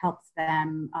it helped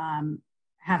them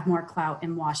have more clout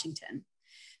in Washington.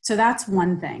 So that's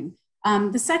one thing.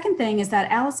 The second thing is that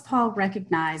Alice Paul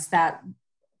recognized that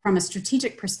from a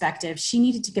strategic perspective, she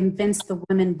needed to convince the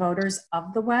women voters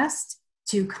of the West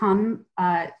to come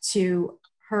to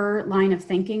her line of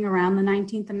thinking around the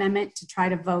 19th Amendment to try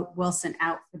to vote Wilson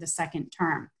out for the second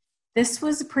term. This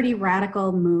was a pretty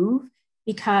radical move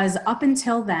because up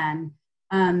until then,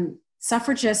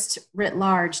 suffragists writ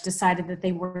large decided that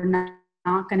they were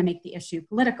not going to make the issue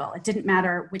political. It didn't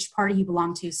matter which party you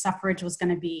belonged to, suffrage was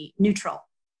going to be neutral.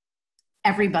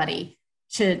 Everybody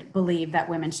should believe that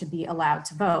women should be allowed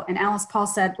to vote. And Alice Paul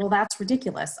said, well, that's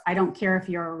ridiculous. I don't care if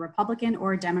you're a Republican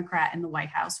or a Democrat in the White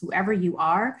House, whoever you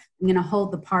are, I'm going to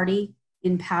hold the party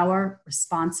in power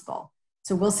responsible.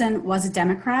 So Wilson was a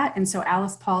Democrat. And so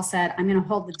Alice Paul said, I'm going to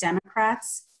hold the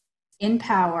Democrats in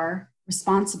power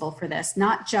responsible for this,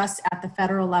 not just at the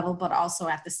federal level, but also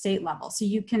at the state level. So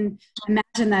you can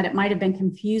imagine that it might have been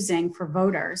confusing for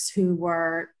voters who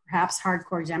were perhaps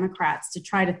hardcore Democrats to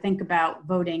try to think about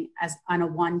voting as on a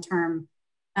one-term,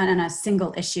 on a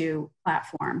single issue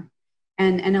platform.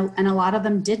 And a lot of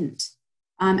them didn't.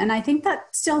 And I think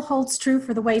that still holds true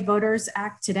for the way voters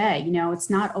act today. It's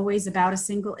not always about a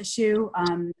single issue.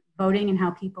 Voting and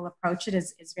how people approach it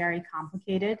is very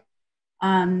complicated.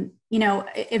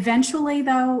 Eventually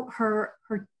though,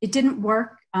 it didn't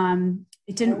work.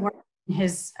 It didn't work in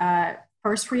his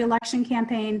first re-election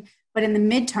campaign, but in the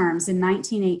midterms in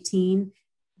 1918,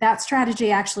 that strategy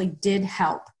actually did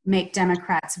help make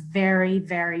Democrats very,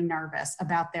 very nervous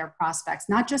about their prospects,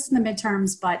 not just in the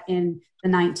midterms, but in the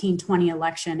 1920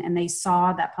 election. And they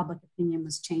saw that public opinion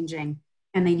was changing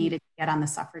and they needed to get on the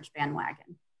suffrage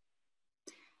bandwagon.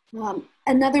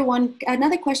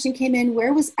 Another question came in.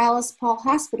 Where was Alice Paul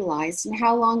hospitalized and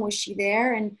how long was she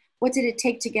there? And what did it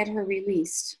take to get her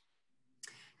released?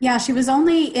 Yeah, she was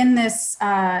only in this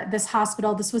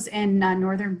hospital. This was in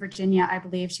Northern Virginia, I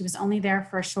believe. She was only there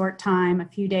for a short time, a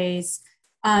few days.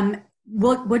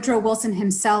 Woodrow Wilson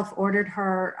himself ordered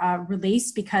her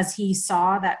release because he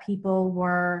saw that people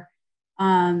were,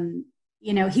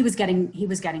 he was getting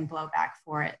blowback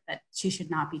for it, that she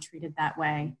should not be treated that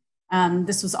way.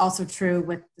 This was also true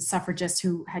with the suffragists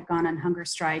who had gone on hunger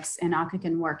strikes in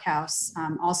Occoquan Workhouse,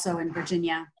 also in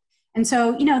Virginia. And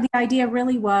so, the idea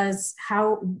really was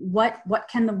what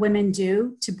can the women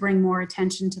do to bring more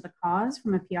attention to the cause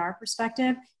from a PR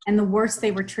perspective? And the worse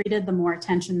they were treated, the more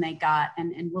attention they got.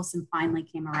 And Wilson finally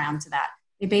came around to that.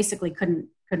 They basically couldn't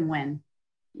win.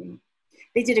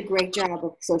 They did a great job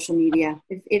of social media.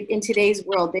 If in today's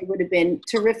world, they would have been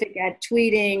terrific at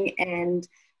tweeting and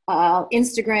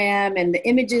Instagram, and the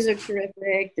images are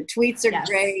terrific. The tweets are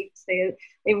great.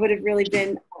 They would have really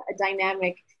been a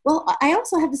dynamic. Well, I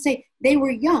also have to say, they were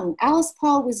young. Alice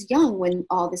Paul was young when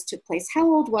all this took place. How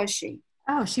old was she?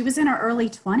 Oh, she was in her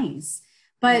early 20s.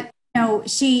 But,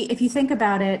 if you think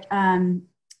about it,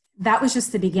 that was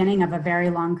just the beginning of a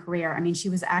very long career. I mean, she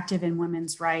was active in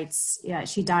women's rights. Yeah,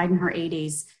 she died in her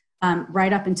 80s,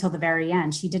 right up until the very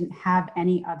end. She didn't have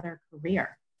any other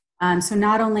career. So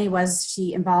not only was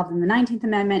she involved in the 19th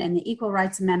Amendment and the Equal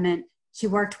Rights Amendment, she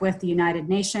worked with the United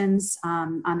Nations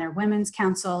on their Women's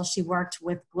Council. She worked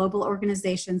with global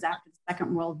organizations after the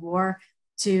Second World War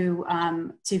to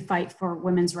fight for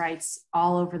women's rights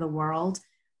all over the world.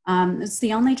 It's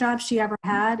the only job she ever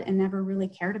had and never really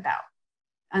cared about.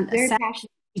 Very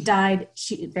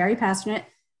passionate. Very passionate.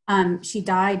 She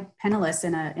died penniless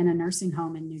in a nursing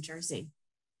home in New Jersey.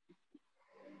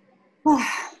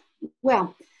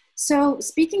 Well, so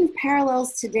speaking of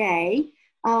parallels today,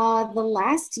 the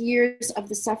last years of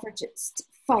the suffragist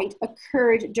fight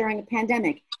occurred during a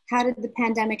pandemic. How did the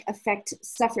pandemic affect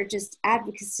suffragist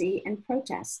advocacy and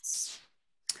protests?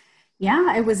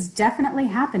 Yeah, it was definitely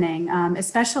happening,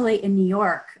 especially in New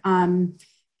York.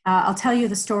 I'll tell you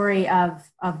the story of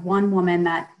one woman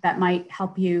that might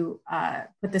help you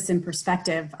put this in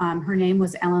perspective. Her name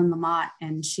was Ellen Lamott,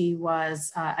 and she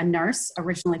was a nurse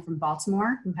originally from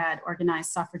Baltimore who had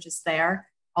organized suffragists there.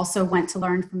 Also went to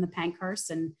learn from the Pankhursts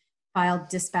and filed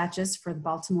dispatches for the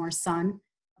Baltimore Sun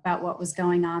about what was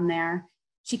going on there.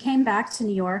 She came back to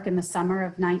New York in the summer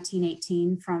of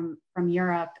 1918 from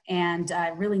Europe and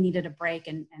really needed a break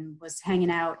and was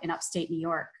hanging out in upstate New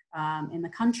York in the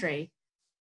country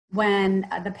when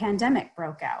the pandemic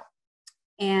broke out.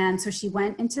 And so she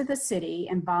went into the city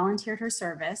and volunteered her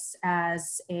service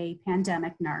as a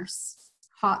pandemic nurse,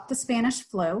 caught the Spanish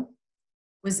flu,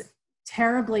 was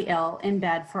terribly ill in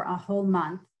bed for a whole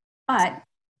month. But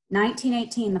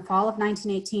 1918, the fall of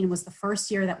 1918 was the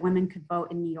first year that women could vote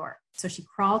in New York. So she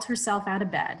crawled herself out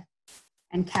of bed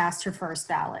and cast her first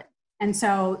ballot. And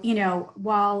so,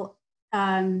 while,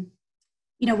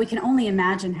 we can only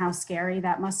imagine how scary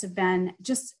that must have been,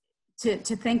 just to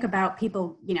think about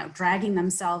people, dragging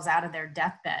themselves out of their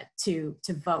deathbed to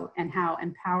vote, and how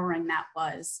empowering that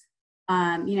was.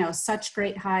 Such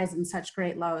great highs and such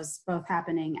great lows both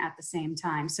happening at the same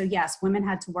time. So yes, women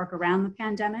had to work around the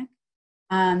pandemic,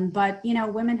 but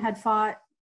women had fought,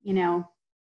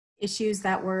 issues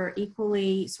that were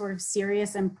equally sort of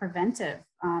serious and preventive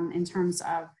in terms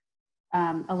of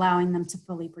allowing them to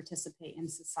fully participate in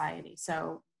society.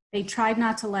 So they tried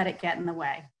not to let it get in the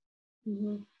way.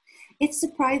 Mm-hmm. It's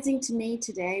surprising to me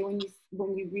today when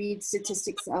you read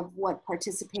statistics of what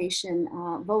participation,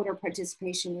 voter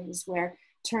participation is, where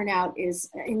turnout is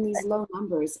in these low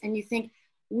numbers, and you think,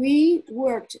 we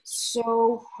worked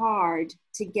so hard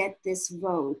to get this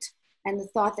vote, and the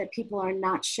thought that people are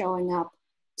not showing up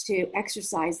to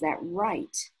exercise that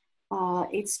right,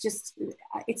 it's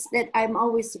that I'm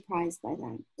always surprised by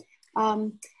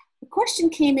that. A question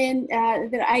came in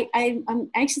that I'm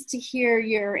anxious to hear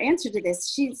your answer to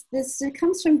this. This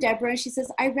comes from Deborah. She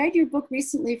says, I read your book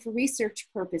recently for research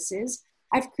purposes.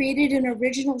 I've created an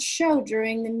original show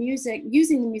using the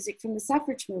music from the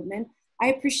suffrage movement. I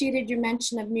appreciated your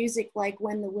mention of music like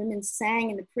when the women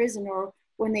sang in the prison, or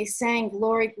when they sang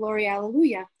Glory, Glory,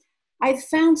 Hallelujah. I've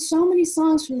found so many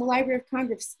songs from the Library of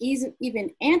Congress, even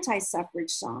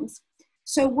anti-suffrage songs.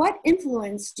 So what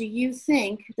influence do you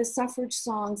think the suffrage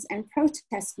songs and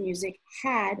protest music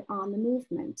had on the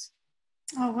movement?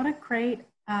 Oh, what a great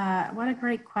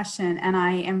question. And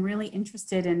I am really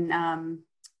interested in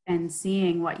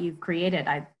seeing what you've created.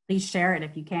 Please share it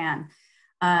if you can.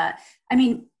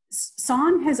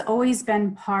 Song has always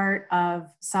been part of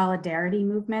solidarity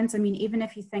movements. Even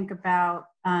if you think about,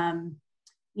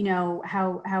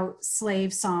 how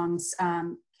slave songs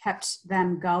kept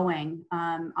them going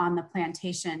on the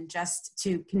plantation, just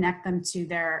to connect them to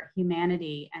their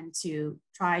humanity and to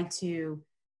try to,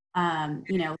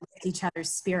 lift each other's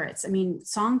spirits.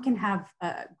 Song can have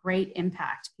a great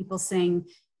impact. People sing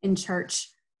in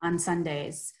church on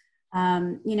Sundays.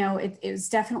 It was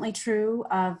definitely true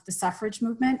of the suffrage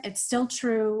movement. It's still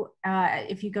true.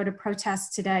 If you go to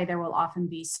protests today, there will often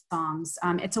be songs.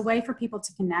 It's a way for people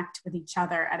to connect with each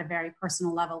other at a very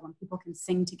personal level. When people can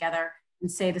sing together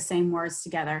and say the same words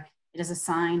together, it is a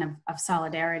sign of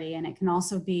solidarity. And it can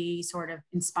also be sort of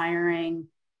inspiring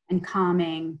and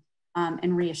calming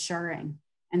and reassuring.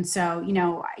 And so,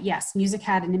 yes, music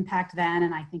had an impact then,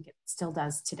 and I think it still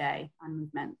does today on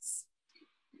movements.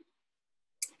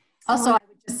 Also, I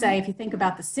would just say, if you think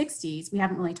about the 60s, we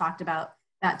haven't really talked about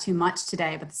that too much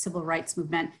today, but the civil rights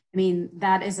movement,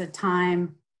 that is a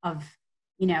time of,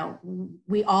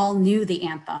 we all knew the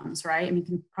anthems, right? We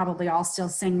can probably all still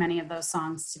sing many of those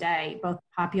songs today, both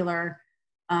popular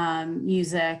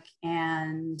music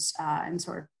and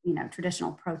sort of,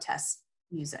 traditional protest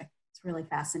music. It's really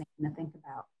fascinating to think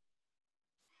about.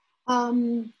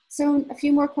 So a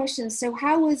few more questions. So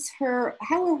how were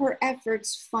her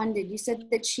efforts funded? You said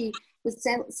that she was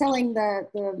selling the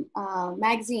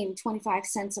magazine 25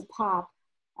 cents a pop.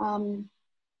 How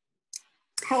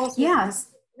else? Yes.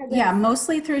 Yeah,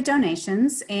 mostly through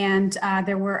donations. And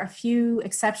there were a few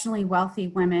exceptionally wealthy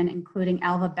women, including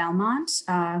Alva Belmont,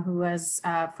 who was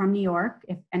from New York.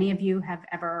 If any of you have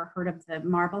ever heard of the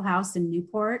Marble House in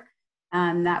Newport,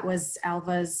 that was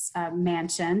Alva's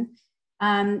mansion.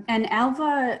 And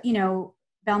Alva,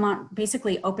 Belmont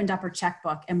basically opened up her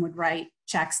checkbook and would write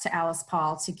checks to Alice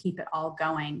Paul to keep it all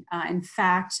going. In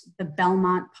fact, the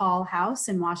Belmont Paul House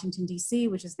in Washington, D.C.,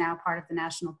 which is now part of the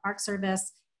National Park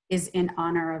Service, is in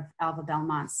honor of Alva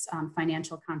Belmont's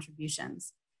financial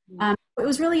contributions. It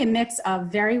was really a mix of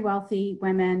very wealthy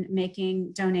women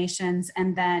making donations,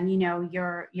 and then, you know,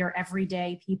 your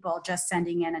everyday people just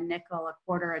sending in a nickel, a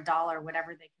quarter, a dollar,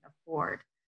 whatever they could afford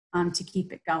to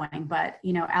keep it going. But,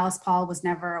 you know, Alice Paul was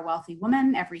never a wealthy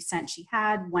woman. Every cent she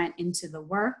had went into the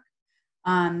work.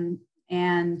 You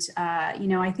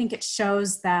know, I think it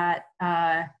shows that,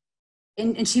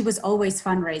 and she was always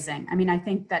fundraising. I mean, I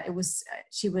think that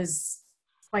she was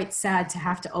quite sad to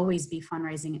have to always be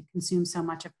fundraising. It consumed so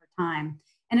much of her time.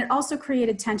 And it also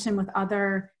created tension with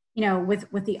other, you know,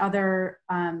 with the other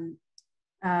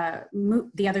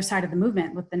side of the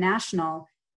movement, with the National.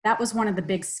 That was one of the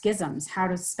big schisms, how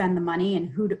to spend the money and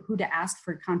who to ask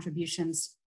for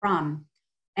contributions from.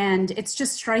 And it's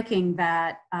just striking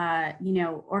that, you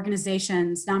know,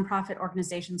 organizations, nonprofit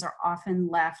organizations are often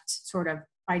left sort of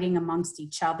fighting amongst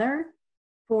each other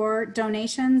for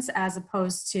donations, as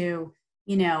opposed to,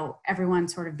 you know, everyone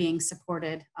sort of being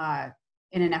supported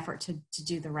in an effort to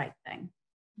do the right thing.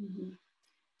 Mm-hmm.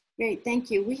 Great,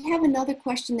 thank you. We have another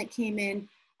question that came in,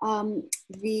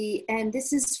 and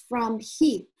this is from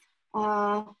Heath.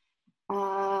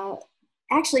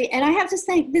 Actually, and I have to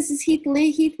thank, this is Heath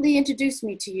Lee. Heath Lee introduced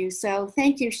me to you, so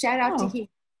thank you. Shout out to Heath.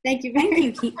 Thank you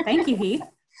very much. Thank you, Heath.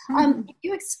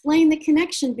 You explained the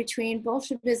connection between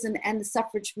Bolshevism and the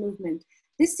suffrage movement.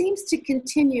 This seems to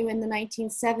continue in the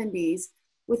 1970s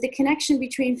with the connection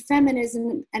between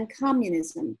feminism and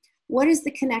communism. What is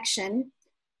the connection?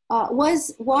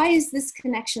 Why is this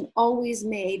connection always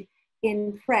made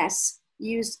in press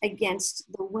used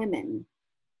against the women?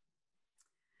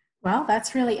 Well,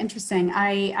 that's really interesting.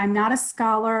 I'm not a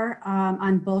scholar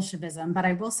on Bolshevism, but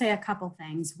I will say a couple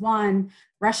things. One,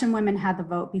 Russian women had the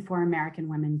vote before American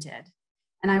women did.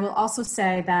 And I will also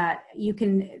say that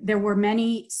there were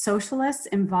many socialists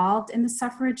involved in the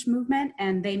suffrage movement,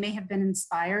 and they may have been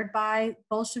inspired by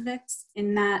Bolsheviks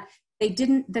in that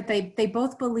they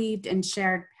both believed in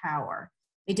shared power.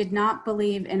 They did not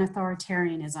believe in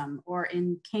authoritarianism or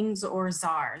in kings or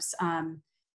czars.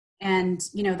 And,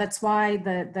 you know, that's why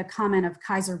the comment of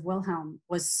Kaiser Wilson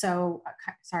was so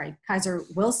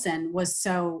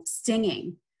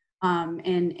stinging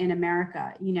in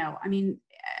America. You know, I mean,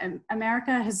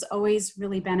 America has always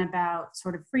really been about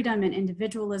sort of freedom and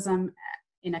individualism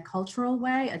in a cultural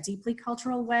way, a deeply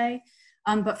cultural way.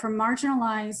 But for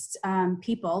marginalized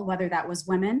people, whether that was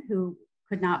women who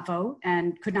could not vote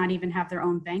and could not even have their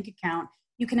own bank account,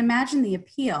 you can imagine the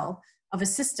appeal of a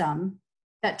system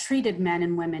that treated men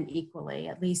and women equally,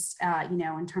 at least, you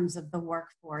know, in terms of the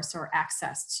workforce or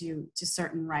access to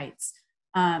certain rights.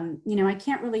 You know, I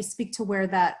can't really speak to where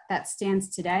that stands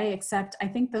today, except I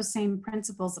think those same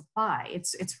principles apply.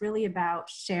 It's really about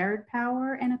shared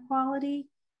power and equality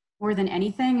more than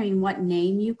anything. I mean, what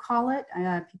name you call it.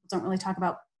 People don't really talk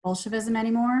about Bolshevism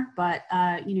anymore, but,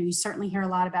 you know, you certainly hear a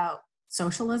lot about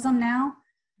socialism now.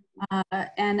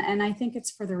 And I think it's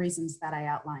for the reasons that I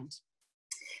outlined.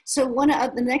 So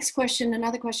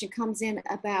another question comes in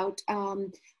about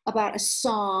a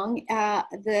song.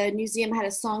 The museum had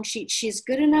a song sheet. She's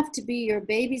good enough to be your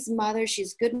baby's mother.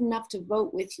 She's good enough to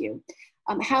vote with you.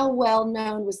 How well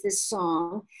known was this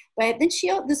song? But then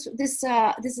this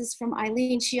is from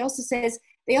Eileen. She also says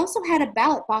they also had a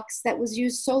ballot box that was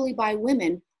used solely by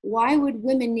women. Why would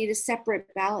women need a separate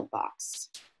ballot box?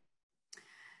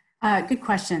 Good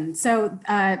question. So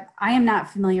I am not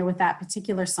familiar with that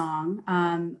particular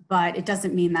song, but it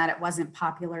doesn't mean that it wasn't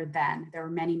popular then. There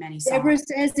were many, many songs. Deborah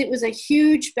says it was a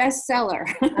huge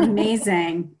bestseller.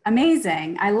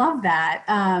 Amazing. I love that.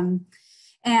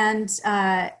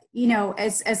 You know,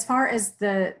 as far as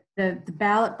the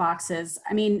ballot boxes,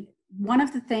 I mean, one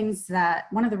of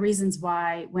the reasons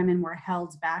why women were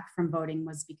held back from voting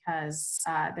was because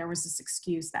there was this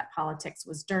excuse that politics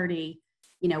was dirty.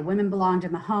 You know, women belonged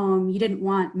in the home. You didn't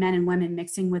want men and women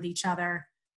mixing with each other.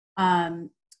 You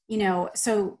know,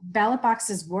 so ballot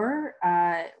boxes were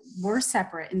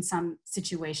separate in some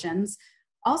situations.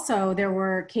 Also, there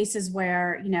were cases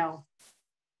where, you know,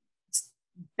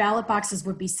 ballot boxes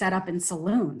would be set up in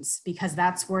saloons because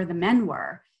that's where the men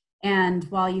were. And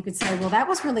while you could say, well, that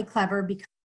was really clever because,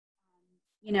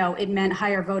 you know, it meant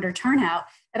higher voter turnout,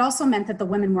 it also meant that the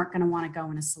women weren't going to want to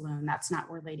go in a saloon. That's not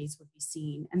where ladies would be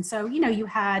seen. And so, you know, you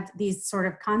had these sort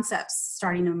of concepts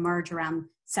starting to emerge around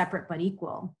separate but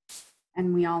equal.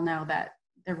 And we all know that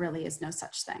there really is no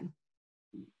such thing.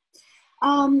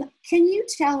 Can you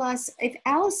tell us if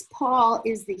Alice Paul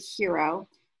is the hero,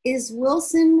 is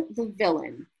Wilson the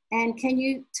villain? And can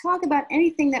you talk about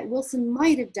anything that Wilson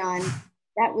might have done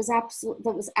that was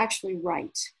actually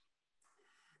right?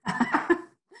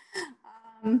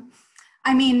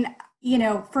 I mean, you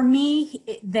know, for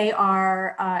me, they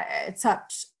are at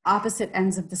such opposite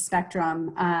ends of the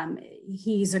spectrum.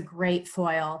 He's a great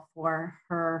foil for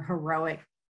her heroic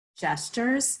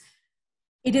gestures.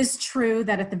 It is true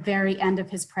that at the very end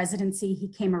of his presidency, he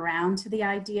came around to the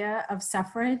idea of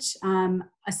suffrage.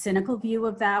 A cynical view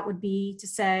of that would be to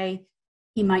say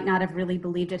he might not have really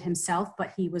believed it himself,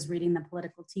 but he was reading the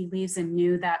political tea leaves and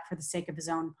knew that for the sake of his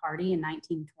own party in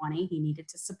 1920, he needed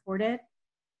to support it.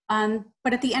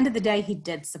 But at the end of the day, he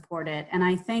did support it. And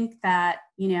I think that,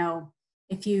 you know,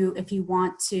 if you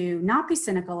want to not be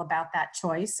cynical about that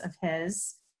choice of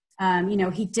his, you know,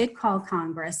 he did call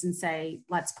Congress and say,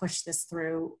 let's push this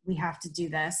through. We have to do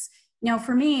this. You know,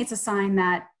 for me, it's a sign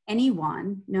that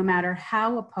anyone, no matter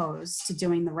how opposed to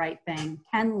doing the right thing,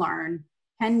 can learn,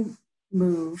 can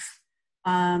move,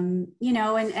 you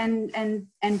know,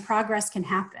 and progress can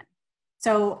happen.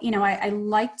 So, you know, I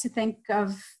like to think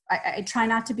of, I try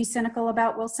not to be cynical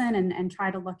about Wilson and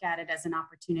try to look at it as an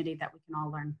opportunity that we can all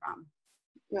learn from.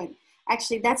 Right.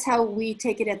 Actually, that's how we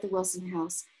take it at the Wilson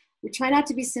House. We try not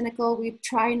to be cynical. We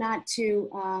try not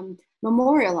to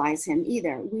memorialize him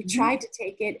either. We try to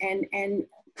take it and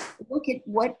look at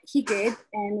what he did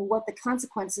and what the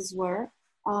consequences were,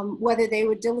 whether they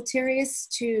were deleterious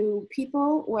to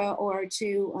people or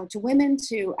to women,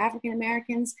 to African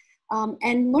Americans.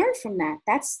 And learn from that.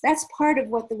 That's part of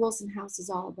what the Wilson House is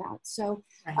all about. So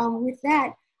with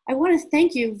that, I want to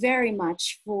thank you very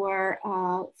much for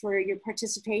your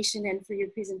participation and for your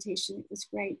presentation. It was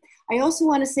great. I also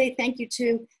want to say thank you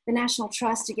to the National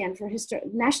Trust again for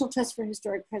National Trust for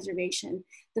Historic Preservation,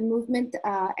 the movement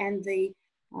and the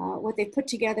what they put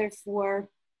together for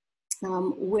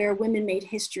where women made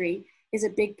history is a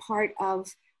big part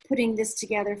of putting this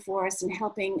together for us and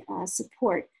helping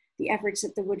support the efforts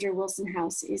that the Woodrow Wilson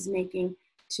House is making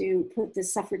to put the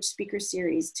Suffrage Speaker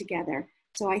Series together.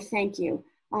 So I thank you.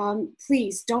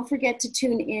 Please don't forget to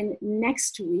tune in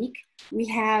next week. We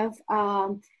have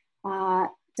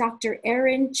Dr.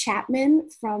 Erin Chapman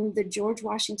from the George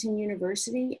Washington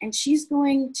University, and she's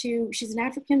an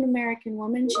African-American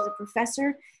woman, she's a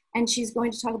professor, and she's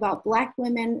going to talk about Black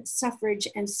women, suffrage,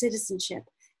 and citizenship.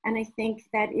 And I think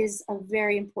that is a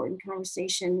very important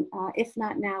conversation, if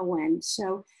not now, when.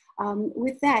 So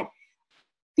with that,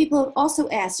 people have also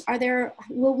asked,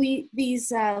 will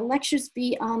these lectures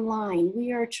be online?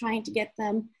 We are trying to get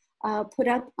them put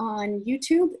up on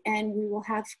YouTube, and we will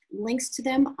have links to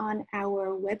them on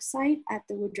our website at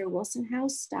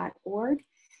thewoodrowwilsonhouse.org.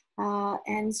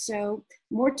 And so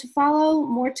more to follow,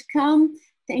 more to come.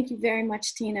 Thank you very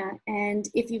much, Tina. And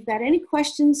if you've got any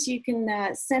questions, you can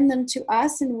send them to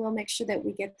us and we'll make sure that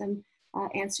we get them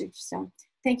answered. So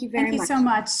thank you very much. Thank you so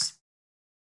much.